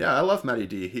fun. Yeah, I love Matty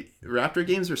D. Raptor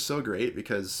games are so great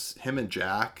because him and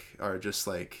Jack are just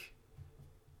like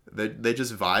they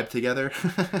just vibe together.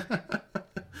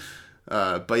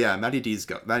 But yeah, Matty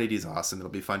D's awesome. It'll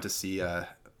be fun to see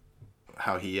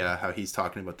how he's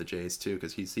talking about the Jays too,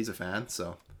 because he's a fan,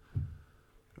 so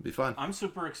it'll be fun. I'm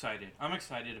super excited. I'm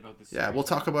excited about this. Yeah, we'll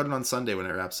talk about it on Sunday when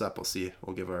it wraps up. We'll see.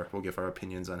 We'll give our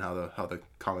opinions on how the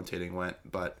commentating went.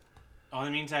 But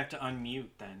that means I have to unmute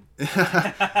then.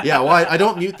 Yeah, well, I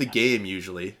don't mute the game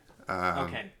usually.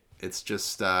 Okay. It's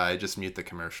just I just mute the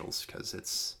commercials because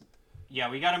it's. Yeah,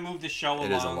 we got to move the show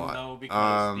along though,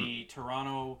 because the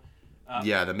Toronto.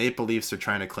 Yeah, the Maple Leafs are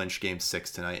trying to clinch Game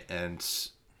 6 tonight, and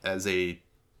as a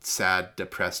sad,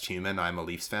 depressed human, I'm a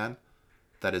Leafs fan.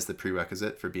 That is the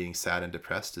prerequisite for being sad and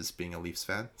depressed, is being a Leafs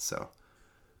fan. So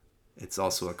it's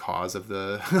also a cause of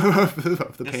the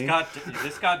of the pain.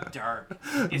 This got dark.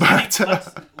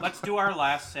 Let's do our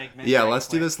last segment. Yeah, let's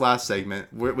do this last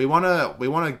segment. We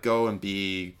wanna go and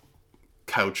be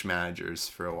couch managers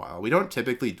for a while. We don't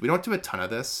do a ton of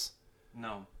this.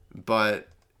 No. But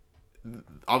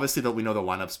obviously that we know the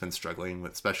lineup's been struggling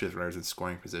with, especially with runners in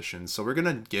scoring positions. So we're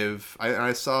gonna give.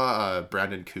 I saw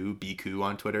Brandon Koo, B Koo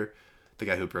on Twitter, the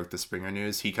guy who broke the Springer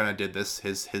news. He kind of did this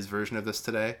his version of this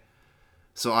today.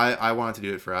 So I wanted to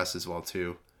do it for us as well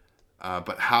too.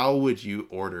 But how would you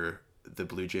order the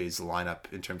Blue Jays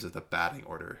lineup in terms of the batting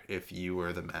order if you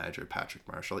were the manager, Patrick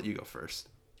Marsh? I'll let you go first.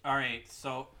 All right,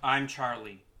 so I'm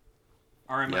Charlie,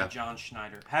 or am I John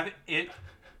Schneider?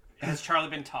 Has Charlie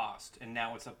been tossed, and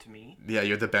now it's up to me? Yeah,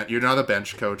 you're now the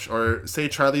bench coach. Or say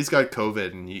Charlie's got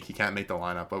COVID and he can't make the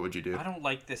lineup. What would you do? I don't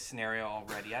like this scenario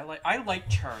already. I like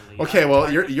Charlie. Okay,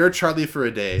 well you're Charlie for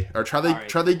a day. Or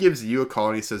Charlie gives you a call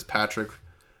and he says, Patrick,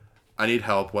 I need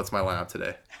help. What's my lineup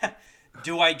today?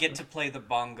 Do I get to play the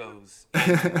bongos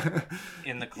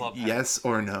in the clubhouse? Yes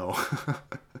or no?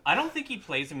 I don't think he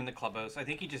plays them in the clubhouse. I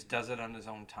think he just does it on his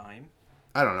own time.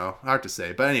 I don't know. Hard to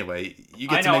say. But anyway, you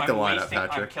get to make the lineup,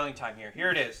 Patrick. I'm killing time here.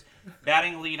 Here it is.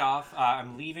 Batting leadoff.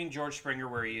 I'm leaving George Springer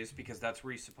where he is because that's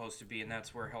where he's supposed to be and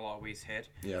that's where he'll always hit.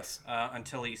 Yes.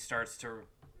 Until he starts to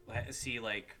see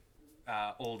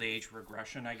old age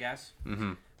regression, I guess.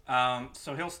 Mm-hmm.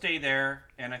 So he'll stay there,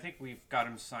 and I think we've got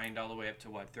him signed all the way up to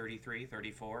 33,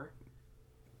 34?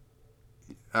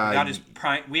 We have his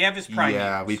prime.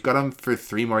 Yeah, years. We've got him for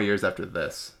 3 more years after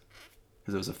this,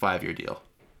 because it was a 5-year deal.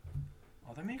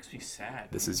 Oh, that makes me sad.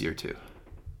 This is year 2.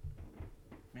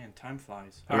 Man, time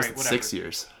flies. All right, whatever. 6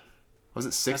 years. Was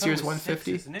it 6 years,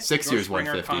 150? 6 years,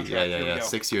 150. Yeah.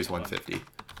 6 years, 150.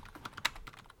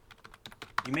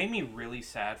 You made me really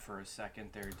sad for a second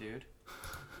there, dude.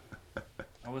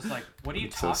 I was like, "What are you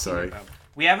talking about?"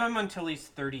 We have him until he's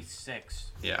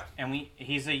 36. Yeah. And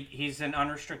he's an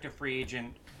unrestricted free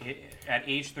agent at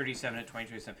age 37 at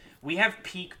 2027. We have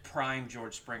peak prime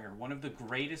George Springer, one of the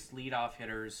greatest leadoff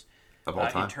hitters of all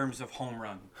time in terms of home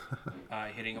run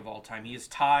hitting of all time. He is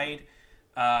tied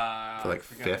for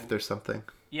 5th or something.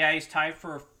 Yeah, he's tied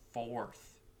for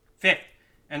 5th,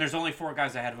 and there's only 4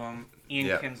 guys ahead of him: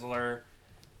 Ian Kinsler.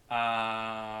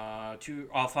 2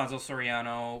 Alfonso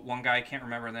Soriano, 1 guy I can't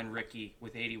remember, and then Ricky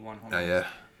with 81 home runs. Yeah.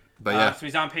 But yeah. So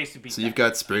he's on pace to beat So you've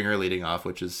got Springer leading off,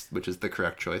 which is the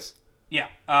correct choice. Yeah.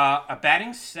 A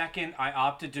batting second, I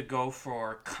opted to go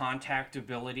for contact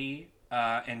ability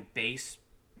and base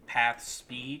path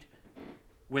speed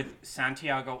with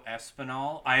Santiago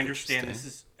Espinal. I understand this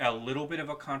is a little bit of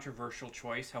a controversial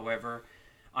choice. However,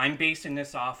 I'm basing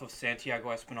this off of Santiago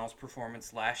Espinal's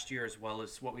performance last year as well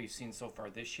as what we've seen so far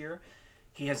this year.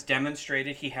 He has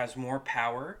demonstrated he has more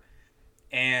power,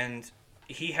 and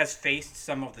he has faced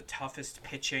some of the toughest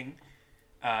pitching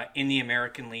in the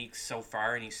American League so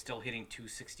far, and he's still hitting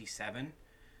 .267.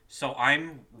 So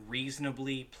I'm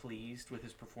reasonably pleased with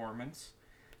his performance.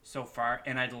 so far,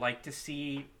 and I'd like to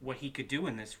see what he could do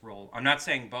in this role. I'm not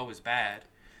saying Bo is bad.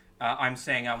 I'm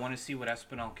saying I want to see what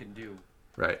Espinal can do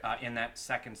Right. in that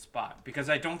second spot, because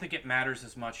I don't think it matters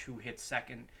as much who hits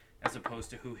second as opposed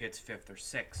to who hits fifth or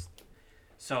sixth.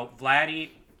 So Vladdy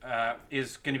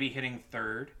is going to be hitting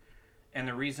third, and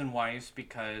the reason why is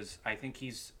because I think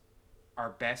he's our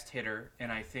best hitter,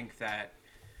 and I think that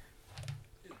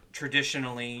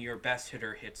traditionally your best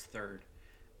hitter hits third.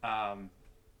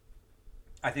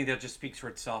 I think that just speaks for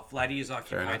itself. Vladdy has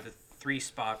occupied the 3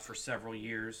 spot for several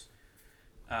years.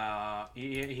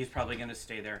 He's probably going to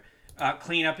stay there.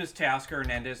 Cleanup is Teoscar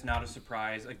Hernandez, not a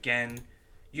surprise. Again,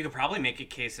 you could probably make a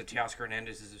case that Teoscar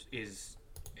Hernandez is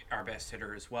our best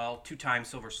hitter as well. 2-time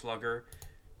Silver Slugger.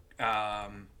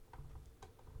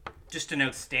 Just an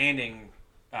outstanding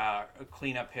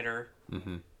cleanup hitter.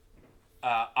 Mm-hmm.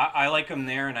 I like him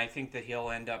there, and I think that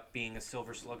he'll end up being a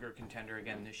Silver Slugger contender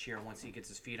again this year once he gets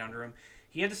his feet under him.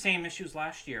 He had the same issues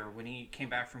last year when he came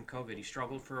back from COVID. He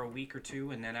struggled for a week or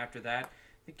two, and then after that,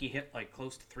 I think he hit like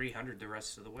close to 300 the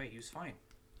rest of the way. He was fine.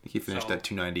 He finished at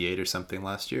 298 or something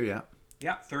last year, yeah.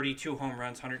 Yeah, 32 home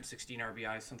runs, 116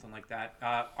 RBIs, something like that.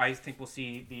 I think we'll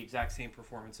see the exact same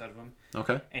performance out of him.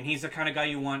 Okay. And he's the kind of guy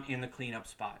you want in the cleanup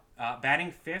spot.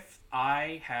 Batting fifth,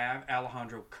 I have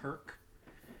Alejandro Kirk.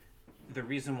 The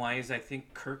reason why is I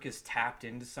think Kirk has tapped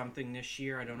into something this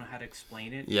year. I don't know how to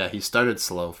explain it. Yeah, he started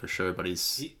slow for sure, but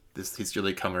he's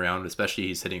really come around. Especially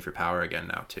he's hitting for power again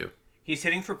now too. He's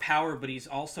hitting for power, but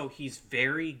he's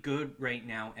very good right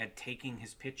now at taking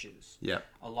his pitches. Yeah.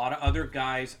 A lot of other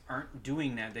guys aren't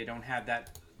doing that. They don't have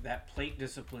that plate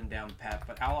discipline down pat.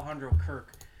 But Alejandro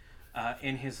Kirk,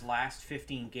 in his last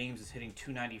 15 games, is hitting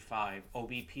 295,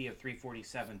 OBP of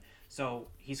 347. So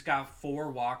he's got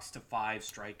 4 walks to 5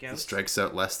 strikeouts. He strikes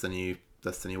out less than he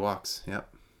walks. Yep.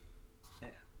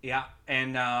 Yeah,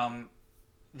 and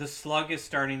the slug is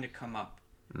starting to come up.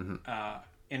 Mm-hmm.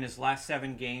 In his last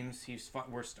 7 games,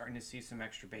 we're starting to see some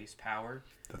extra base power.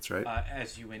 That's right.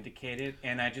 As you indicated,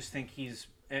 and I just think he's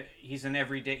an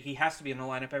everyday. He has to be in the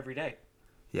lineup every day.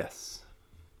 Yes.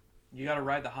 You got to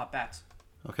ride the hot bats.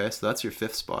 Okay, so that's your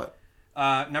 5th spot.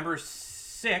 Number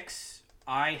 6.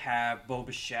 I have Bo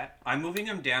Bichette. I'm moving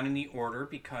him down in the order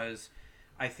because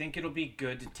I think it'll be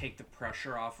good to take the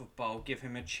pressure off of Bo, give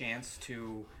him a chance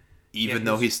to... Even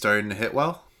though he's starting to hit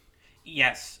well?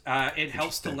 Yes. It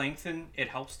helps to lengthen the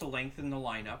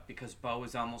lineup because Bo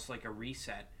is almost like a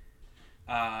reset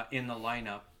in the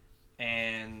lineup.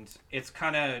 And it's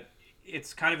kind of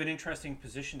an interesting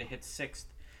position to hit 6th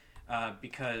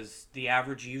because the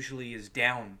average usually is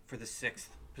down for the 6th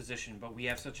position, but we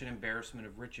have such an embarrassment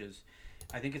of riches.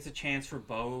 I think it's a chance for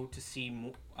Bo to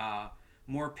see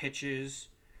more pitches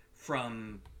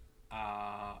from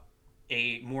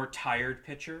a more tired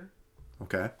pitcher.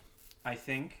 Okay. I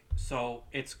think so.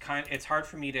 It's hard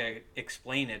for me to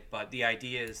explain it, but the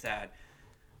idea is that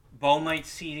Bo might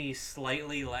see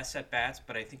slightly less at bats,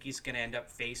 but I think he's going to end up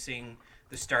facing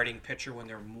the starting pitcher when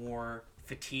they're more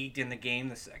fatigued in the game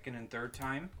the second and third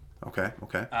time. Okay.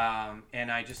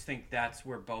 And I just think that's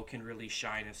where Bo can really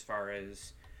shine as far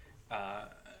as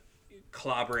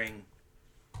clobbering,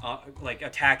 like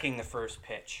attacking the first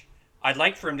pitch. I'd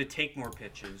like for him to take more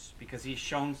pitches because he's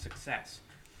shown success.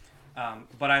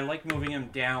 But I like moving him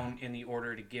down in the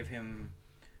order to give him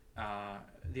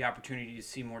the opportunity to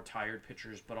see more tired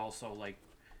pitchers, but also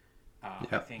I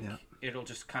think it'll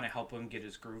just kind of help him get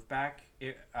his groove back.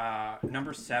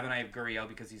 Number 7, I have Gurriel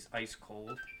because he's ice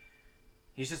cold.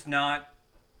 He's just not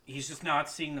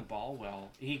seeing the ball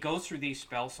well. He goes through these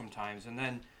spells sometimes, and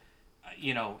then,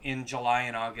 in July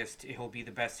and August, he'll be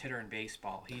the best hitter in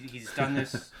baseball. He's done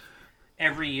this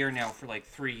every year now for like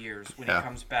 3 years when he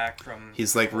comes back from...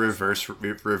 He's like reverse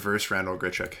Randall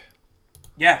Grichuk.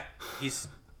 Yeah,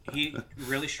 he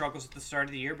really struggles at the start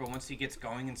of the year, but once he gets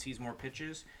going and sees more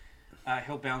pitches,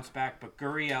 he'll bounce back. But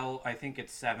Gurriel, I think at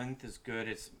 7th is good.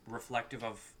 It's reflective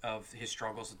of his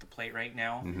struggles at the plate right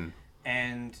now. Mm-hmm.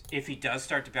 And if he does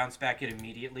start to bounce back, it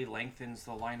immediately lengthens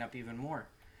the lineup even more.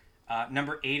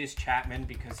 Number 8 is Chapman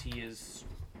because he is,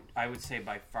 I would say,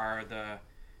 by far the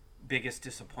biggest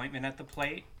disappointment at the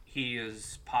plate. He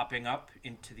is popping up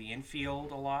into the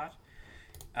infield a lot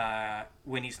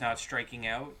when he's not striking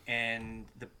out, and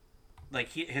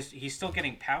he's still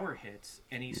getting power hits,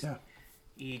 and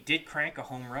he did crank a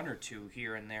home run or 2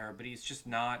 here and there, but he's just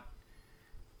not.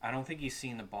 I don't think he's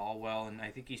seeing the ball well, and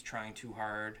I think he's trying too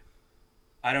hard.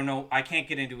 I don't know. I can't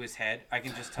get into his head. I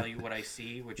can just tell you what I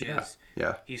see, which is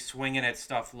he's swinging at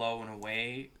stuff low and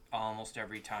away almost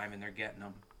every time, and they're getting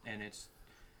him. And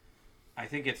I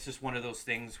think it's just one of those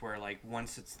things where, like,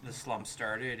 once the slump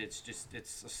started, it's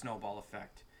a snowball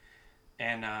effect.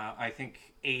 And I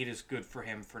think 8 is good for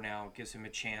him for now. It gives him a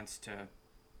chance to,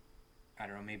 I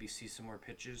don't know, maybe see some more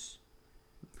pitches.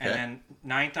 Okay. And then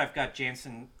ninth, I've got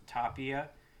Jansen Tapia.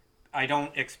 I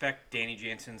don't expect Danny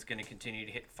Jansen's going to continue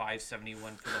to hit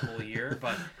 571 for the whole year,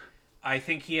 but I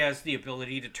think he has the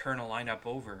ability to turn a lineup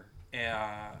over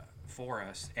for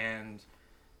us. And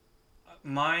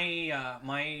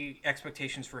my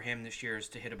expectations for him this year is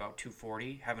to hit about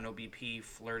 240, have an OBP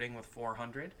flirting with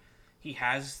 400. He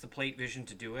has the plate vision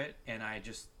to do it, and I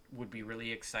just would be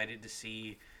really excited to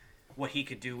see what he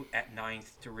could do at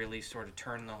ninth to really sort of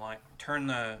turn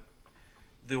the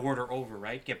order over,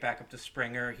 right? Get back up to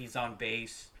Springer. He's on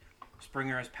base.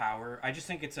 Springer has power. I just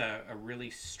think it's a really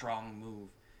strong move.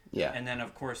 Yeah. And then,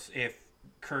 of course, if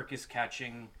Kirk is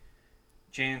catching,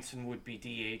 Jansen would be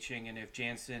DHing, and if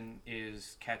Jansen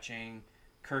is catching,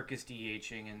 Kirk is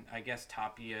DHing, and I guess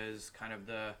Tapia is kind of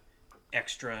the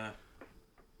extra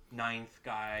ninth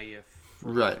guy if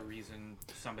for whatever reason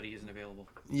somebody isn't available.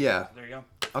 Yeah. So there you go.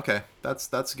 Okay,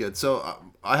 that's good. So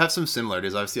I have some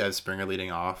similarities. Obviously, I have Springer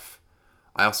leading off.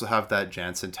 I also have that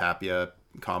Jansen Tapia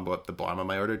combo at the bottom of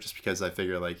my order, just because I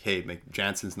figure like, hey,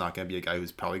 Jansen's not going to be a guy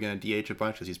who's probably going to DH a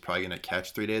bunch because he's probably going to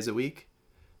catch 3 days a week.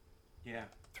 Yeah.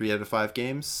 3 out of 5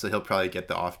 games, so he'll probably get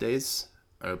the off days,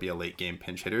 or it'll be a late game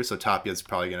pinch hitter. So Tapia's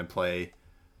probably going to play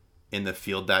in the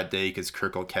field that day because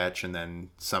Kirk will catch, and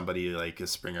then somebody like a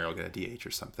Springer will get a DH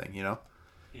or something, you know?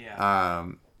 Yeah.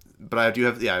 But I do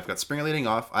have, I've got Springer leading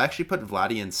off. I actually put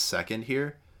Vladdy in second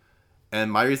here,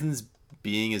 and my reasons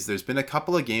being is there's been a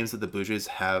couple of games that the Blue Jays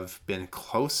have been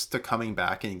close to coming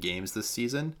back in games this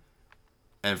season,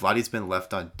 and Vladdy's been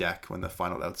left on deck when the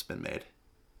final out's been made.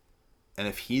 And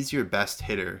if he's your best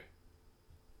hitter,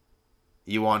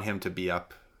 you want him to be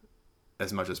up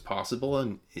as much as possible.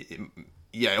 And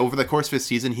over the course of his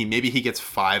season, he gets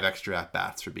 5 extra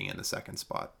at-bats for being in the second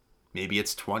spot. Maybe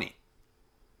it's 20.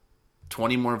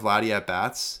 20 more Vladdy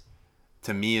at-bats,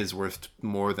 to me, is worth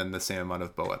more than the same amount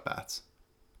of Bo at-bats.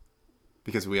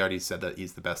 Because we already said that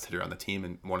he's the best hitter on the team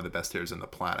and one of the best hitters on the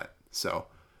planet. So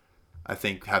I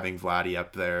think having Vladdy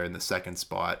up there in the second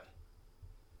spot,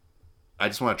 I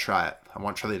just want to try it. I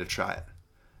want Charlie to try it.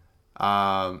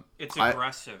 It's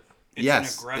aggressive. It's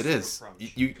yes, an aggressive it is. approach.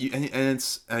 And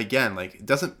it's, and again, like, it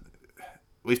doesn't,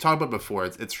 we've talked about it before,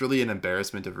 it's really an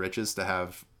embarrassment of riches to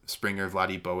have Springer,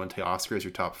 Vladdy, Bo, and Teoscar as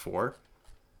your top 4.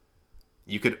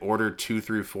 You could order 2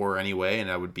 through 4 anyway,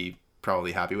 and I would be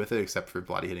probably happy with it, except for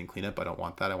Vladdy hitting cleanup. I don't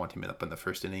want that. I want him up in the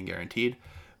first inning, guaranteed.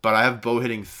 But I have Bo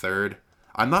hitting third.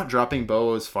 I'm not dropping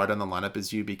Bo as far down the lineup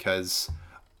as you, because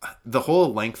the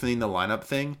whole lengthening the lineup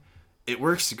thing, it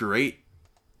works great,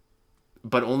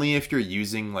 but only if you're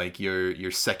using like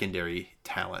your secondary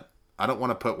talent. I don't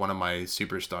want to put one of my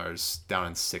superstars down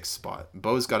in 6th spot.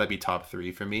 Bo's got to be top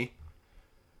 3 for me.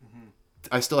 Mm-hmm.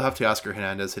 I still have Teoscar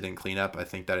Hernandez hitting cleanup. I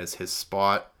think that is his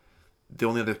spot. The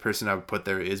only other person I would put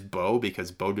there is Bo,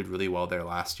 because Bo did really well there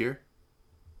last year.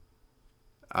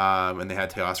 And they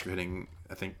had Teoscar hitting,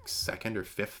 I think, 2nd or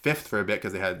 5th for a bit,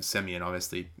 because they had Semien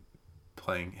obviously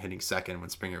hitting 2nd when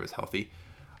Springer was healthy.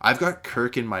 I've got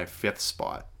Kirk in my 5th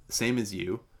spot, same as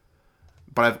you,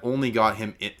 but I've only got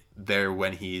him there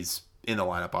when he's in the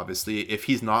lineup, obviously. If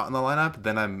he's not in the lineup,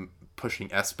 then I'm pushing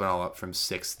Espinal up from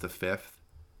 6th to 5th,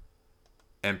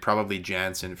 and probably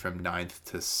Jansen from 9th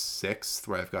to 6th,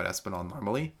 where I've got Espinal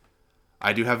normally.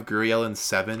 I do have Gurriel in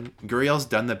 7. Gurriel's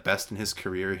done the best in his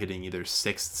career, hitting either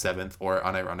 6th, 7th, or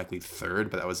unironically 3rd,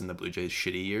 but that was in the Blue Jays'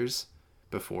 shitty years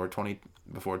before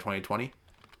 2020.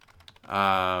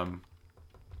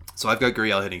 So I've got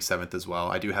Gurriel hitting 7th as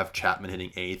well. I do have Chapman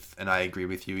hitting 8th, and I agree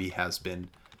with you. He has been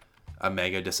a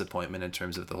mega disappointment in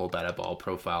terms of the whole batted ball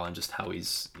profile and just how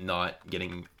he's not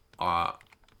getting on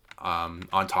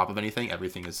top of anything.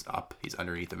 Everything is up. He's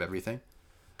underneath of everything.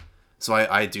 So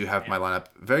I do have my lineup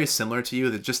very similar to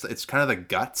you. It's kind of the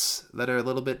guts that are a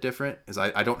little bit different. Is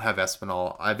I don't have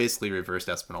Espinal. I basically reversed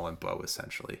Espinal and Bo,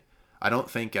 essentially. I don't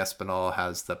think Espinal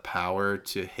has the power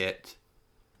to hit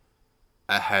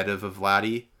ahead of a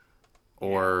Vladdy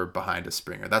or behind a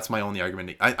Springer. That's my only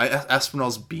argument.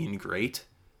 Espinal's been great.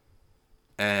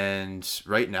 And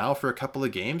right now, for a couple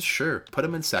of games, sure, put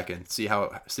him in 2nd. See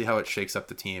how it shakes up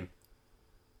the team.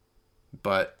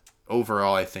 But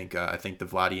overall, I think the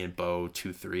Vladdy and Bo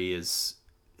 2-3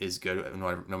 is good,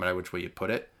 no matter which way you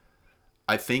put it.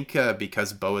 I think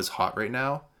because Bo is hot right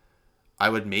now, I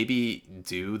would maybe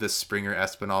do the Springer,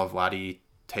 Espinal, Vladdy,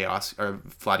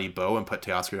 Vladdy, Bo, and put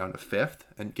Teoscar down to 5th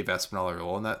and give Espinal a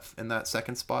role in that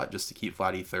 2nd spot, just to keep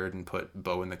Vladdy 3rd and put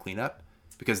Bo in the cleanup.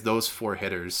 Because those 4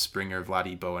 hitters, Springer,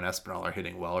 Vladdy, Bo, and Espinal, are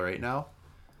hitting well right now.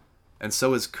 And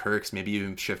so is Kirk's. Maybe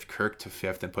even shift Kirk to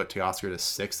 5th and put Teoscar to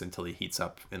 6th until he heats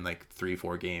up in like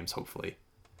 3-4 games, hopefully.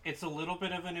 It's a little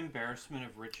bit of an embarrassment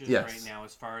of riches Yes. right now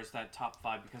as far as that top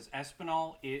 5 because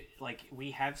Espinal,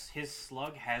 his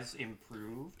slug has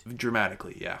improved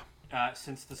Dramatically, yeah.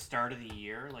 since the start of the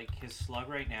year. Like his slug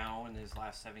right now in his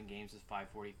last 7 games is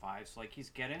 545. So like he's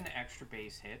getting the extra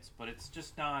base hits, but it's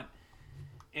just not.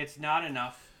 It's not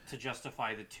enough to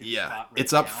justify the 2 spot. Right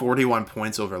It's up now. 41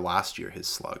 points over last year, his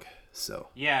slug. So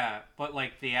Yeah, but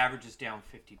like the average is down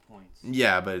 50 points.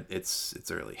 yeah, but it's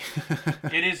early.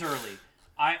 It is early.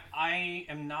 I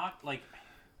am not like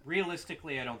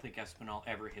realistically. I don't think Espinal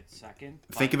ever hits second.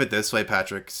 Think of it this way,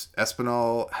 Patrick.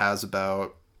 Espinal has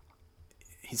about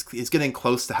he's getting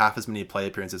close to half as many play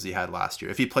appearances as he had last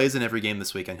year. If he plays in every game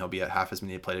this weekend, he'll be at half as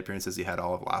many play appearances as he had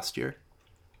all of last year.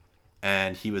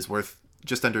 And he was worth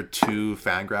just under 2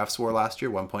 Fangraphs WAR last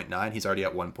year, 1.9. He's already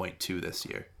at 1.2 this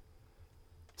year.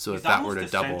 So if that were to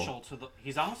double,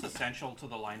 he's almost essential to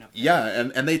the lineup. yeah,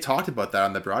 and they talked about that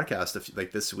on the broadcast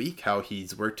like this week, how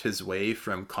he's worked his way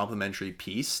from complimentary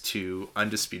piece to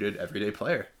undisputed everyday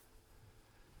player.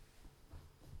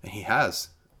 And he has.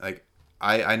 Like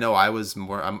I know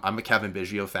I'm a Kevin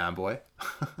Biggio fanboy.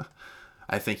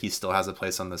 I think he still has a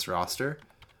place on this roster.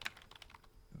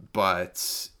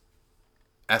 But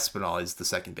Espinal is the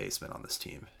second baseman on this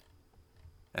team.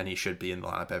 And he should be in the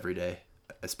lineup every day.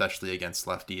 Especially against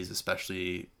lefties,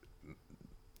 especially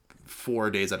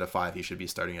 4 days out of 5, he should be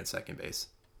starting at second base,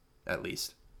 at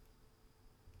least.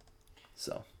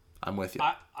 So, I'm with you.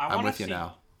 I'm with you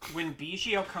now. When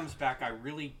Biggio comes back, I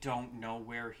really don't know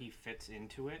where he fits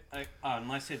into it,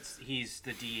 unless he's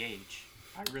the DH.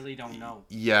 I really don't know.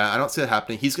 Yeah, I don't see that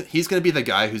happening. He's going to be the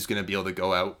guy who's going to be able to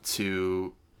go out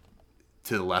to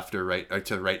the left or right, or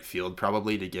to right field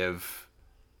probably to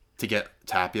get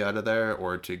Tapia out of there,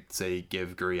 or to say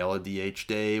give Gurriel a DH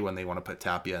day when they want to put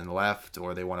Tapia in left,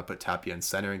 or they want to put Tapia in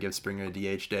center and give Springer a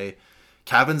DH day.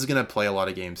 Cavan's going to play a lot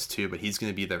of games too, but he's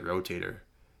going to be the rotator.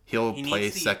 He'll play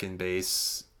second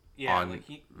base on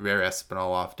rare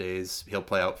Espinal off days. He'll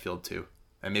play outfield too,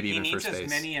 and maybe even first base. He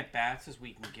needs as many at bats as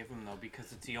we can give him though,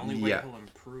 because it's the only way he'll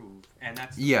improve. And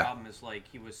that's the problem. Is like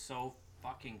he was so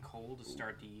fucking cold to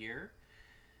start the year.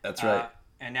 That's right.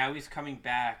 And now he's coming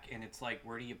back, and it's like,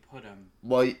 where do you put him?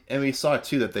 Well, and we saw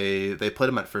too that they put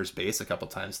him at first base a couple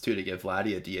times too to give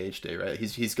Vladdy a DH day, right?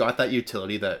 He's got that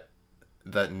utility that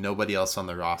nobody else on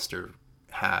the roster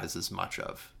has as much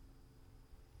of.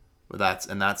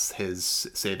 That's his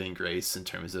saving grace in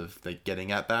terms of like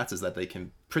getting at bats, is that they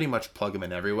can pretty much plug him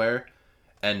in everywhere,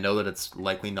 and know that it's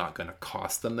likely not going to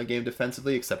cost them the game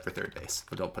defensively, except for third base.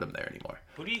 But don't put him there anymore.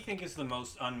 Who do you think is the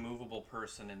most unmovable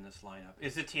person in this lineup?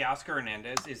 Is it Teoscar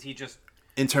Hernandez? Is he just...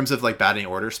 In terms of like batting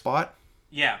order spot?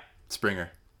 Yeah. Springer.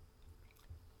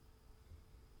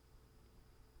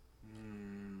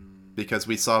 Because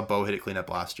we saw Bo hit it clean up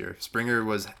last year.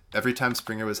 Every time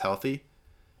Springer was healthy,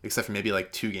 except for maybe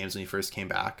like 2 games when he first came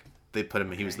back, they put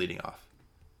him, he was leading off.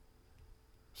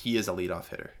 He is a leadoff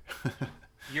hitter.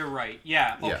 You're right.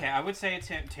 Yeah, okay. I would say it's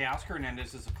him. Teoscar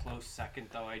Hernandez is a close second,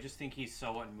 though. I just think he's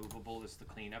so unmovable as the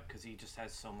cleanup because he just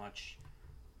has so much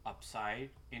upside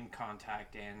in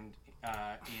contact and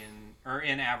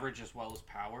in average as well as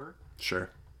power.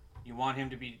 Sure. You want him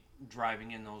to be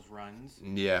driving in those runs.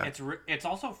 Yeah. It's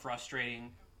also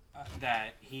frustrating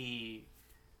that he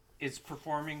is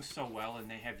performing so well and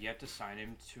they have yet to sign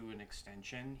him to an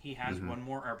extension. He has one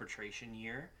more arbitration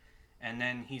year. And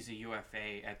then he's a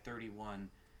UFA at 31.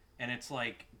 And it's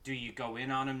like, do you go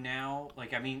in on him now?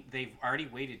 Like, I mean, they've already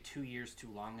waited 2 years too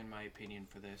long, in my opinion,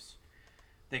 for this.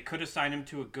 They could have signed him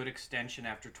to a good extension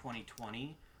after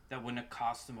 2020. That wouldn't have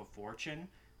cost them a fortune.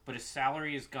 But his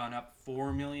salary has gone up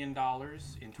 $4 million in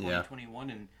 2021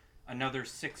 and another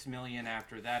 $6 million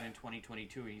after that in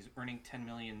 2022. He's earning $10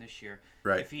 million this year.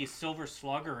 Right. If he's Silver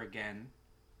Slugger again...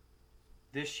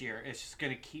 this year, it's just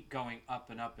going to keep going up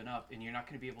and up and up, and you're not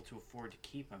going to be able to afford to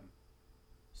keep him.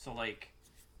 So, like,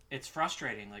 it's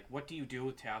frustrating. Like, what do you do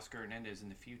with Teoscar Hernandez in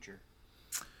the future?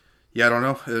 Yeah, I don't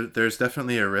know. There's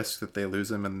definitely a risk that they lose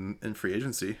him in free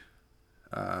agency.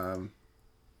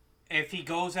 If he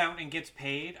goes out and gets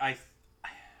paid, I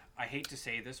hate to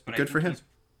say this, but good for him.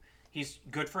 He's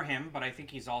good for him, but I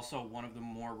think he's also one of the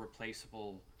more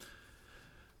replaceable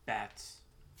bats.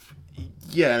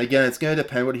 Yeah, and again, it's going to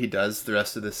depend what he does the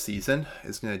rest of this season.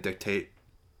 It's going to dictate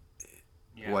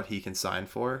what he can sign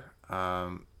for.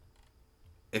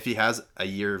 If he has a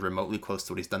year remotely close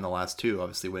to what he's done the last 2,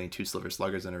 obviously winning 2 Silver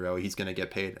Sluggers in a row, he's going to get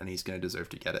paid, and he's going to deserve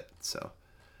to get it. So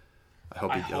I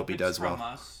hope he does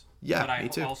well. Yeah, But I me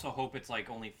too. also hope it's like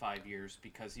only 5 years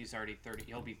because he's already 30.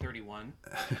 He'll be 31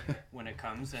 when it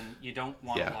comes, and you don't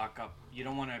want to Yeah. lock up. You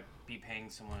don't want to be paying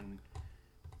someone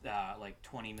like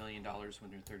 $20 million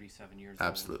when they're 37 years old.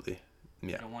 Absolutely. You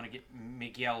Yeah. don't want to get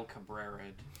Miguel Cabrera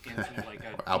into like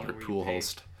a Or Albert deal where you pay-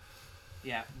 Pujols.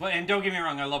 Yeah, and don't get me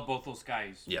wrong, I love both those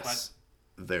guys. Yes,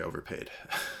 they're overpaid.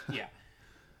 But yeah,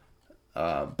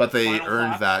 But they Final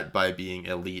earned thought? that by being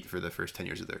elite for the first 10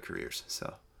 years of their careers.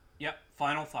 So, yep.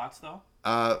 Final thoughts though.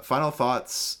 final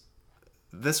thoughts.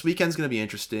 This weekend's going to be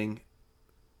interesting.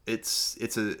 It's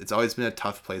always been a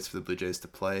tough place for the Blue Jays to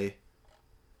play.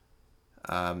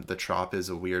 The Trop is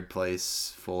a weird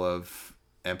place full of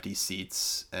empty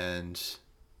seats and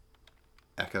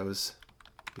echoes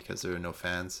because there are no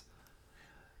fans.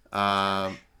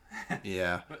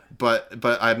 Yeah, but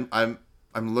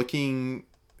I'm looking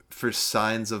for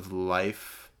signs of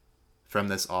life from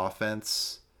this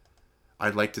offense.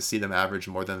 I'd like to see them average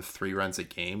more than 3 runs a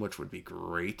game, which would be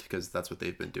great because that's what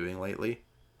they've been doing lately.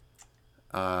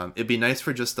 It'd be nice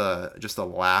for just a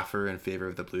laugher in favor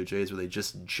of the Blue Jays where they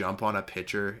just jump on a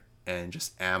pitcher and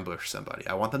just ambush somebody.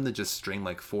 I want them to just string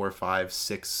like 4, 5,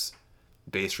 6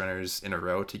 base runners in a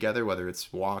row together, whether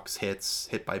it's walks, hits,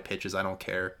 hit by pitches, I don't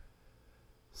care.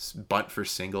 Bunt for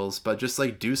singles, but just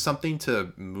like do something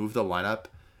to move the lineup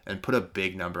and put a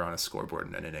big number on a scoreboard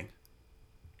in an inning.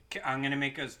 I'm gonna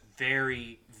make a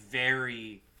very,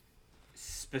 very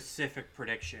specific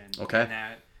prediction. Okay. In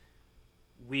that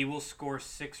we will score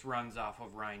 6 runs off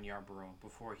of Ryan Yarbrough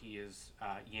before he is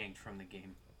yanked from the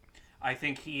game. I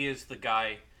think he is the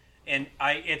guy, and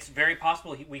it's very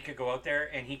possible we could go out there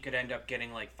and he could end up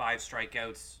getting like 5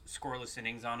 strikeouts, scoreless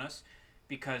innings on us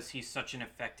because he's such an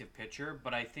effective pitcher.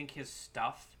 But I think his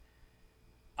stuff,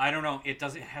 I don't know, it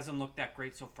hasn't looked that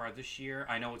great so far this year.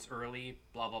 I know it's early,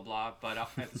 blah blah blah, but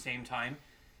at the same time,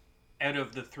 out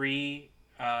of the 3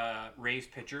 Rays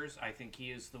pitchers, I think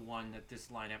he is the one that this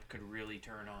lineup could really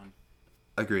turn on.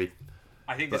 Agreed.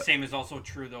 I think the same is also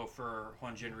true though for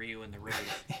Hyunjin Ryu and the Rays.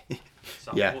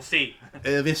 So Yeah. we'll see.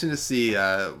 It'll be interesting to see.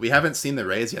 We haven't seen the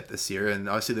Rays yet this year, and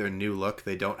obviously they're a new look.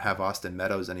 They don't have Austin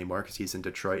Meadows anymore because he's in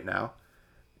Detroit now.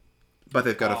 But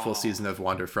they've got a full season of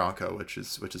Wander Franco, which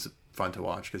is fun to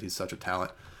watch because he's such a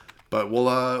talent. But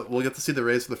we'll get to see the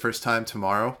Rays for the first time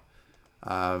tomorrow.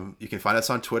 You can find us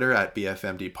on Twitter at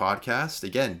BFMD Podcast.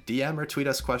 Again, DM or tweet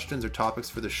us questions or topics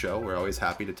for the show. We're always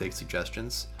happy to take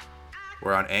suggestions.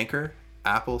 We're on Anchor,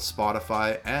 Apple,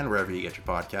 Spotify, and wherever you get your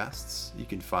podcasts. You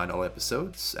can find all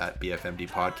episodes at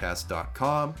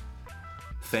bfmdpodcast.com.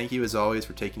 Thank you, as always,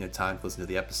 for taking the time to listen to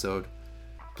the episode.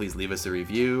 Please leave us a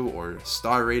review or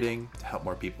star rating to help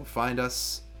more people find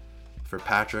us. For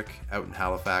Patrick out in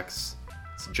Halifax,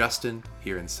 it's Justin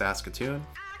here in Saskatoon.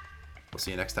 We'll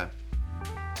see you next time.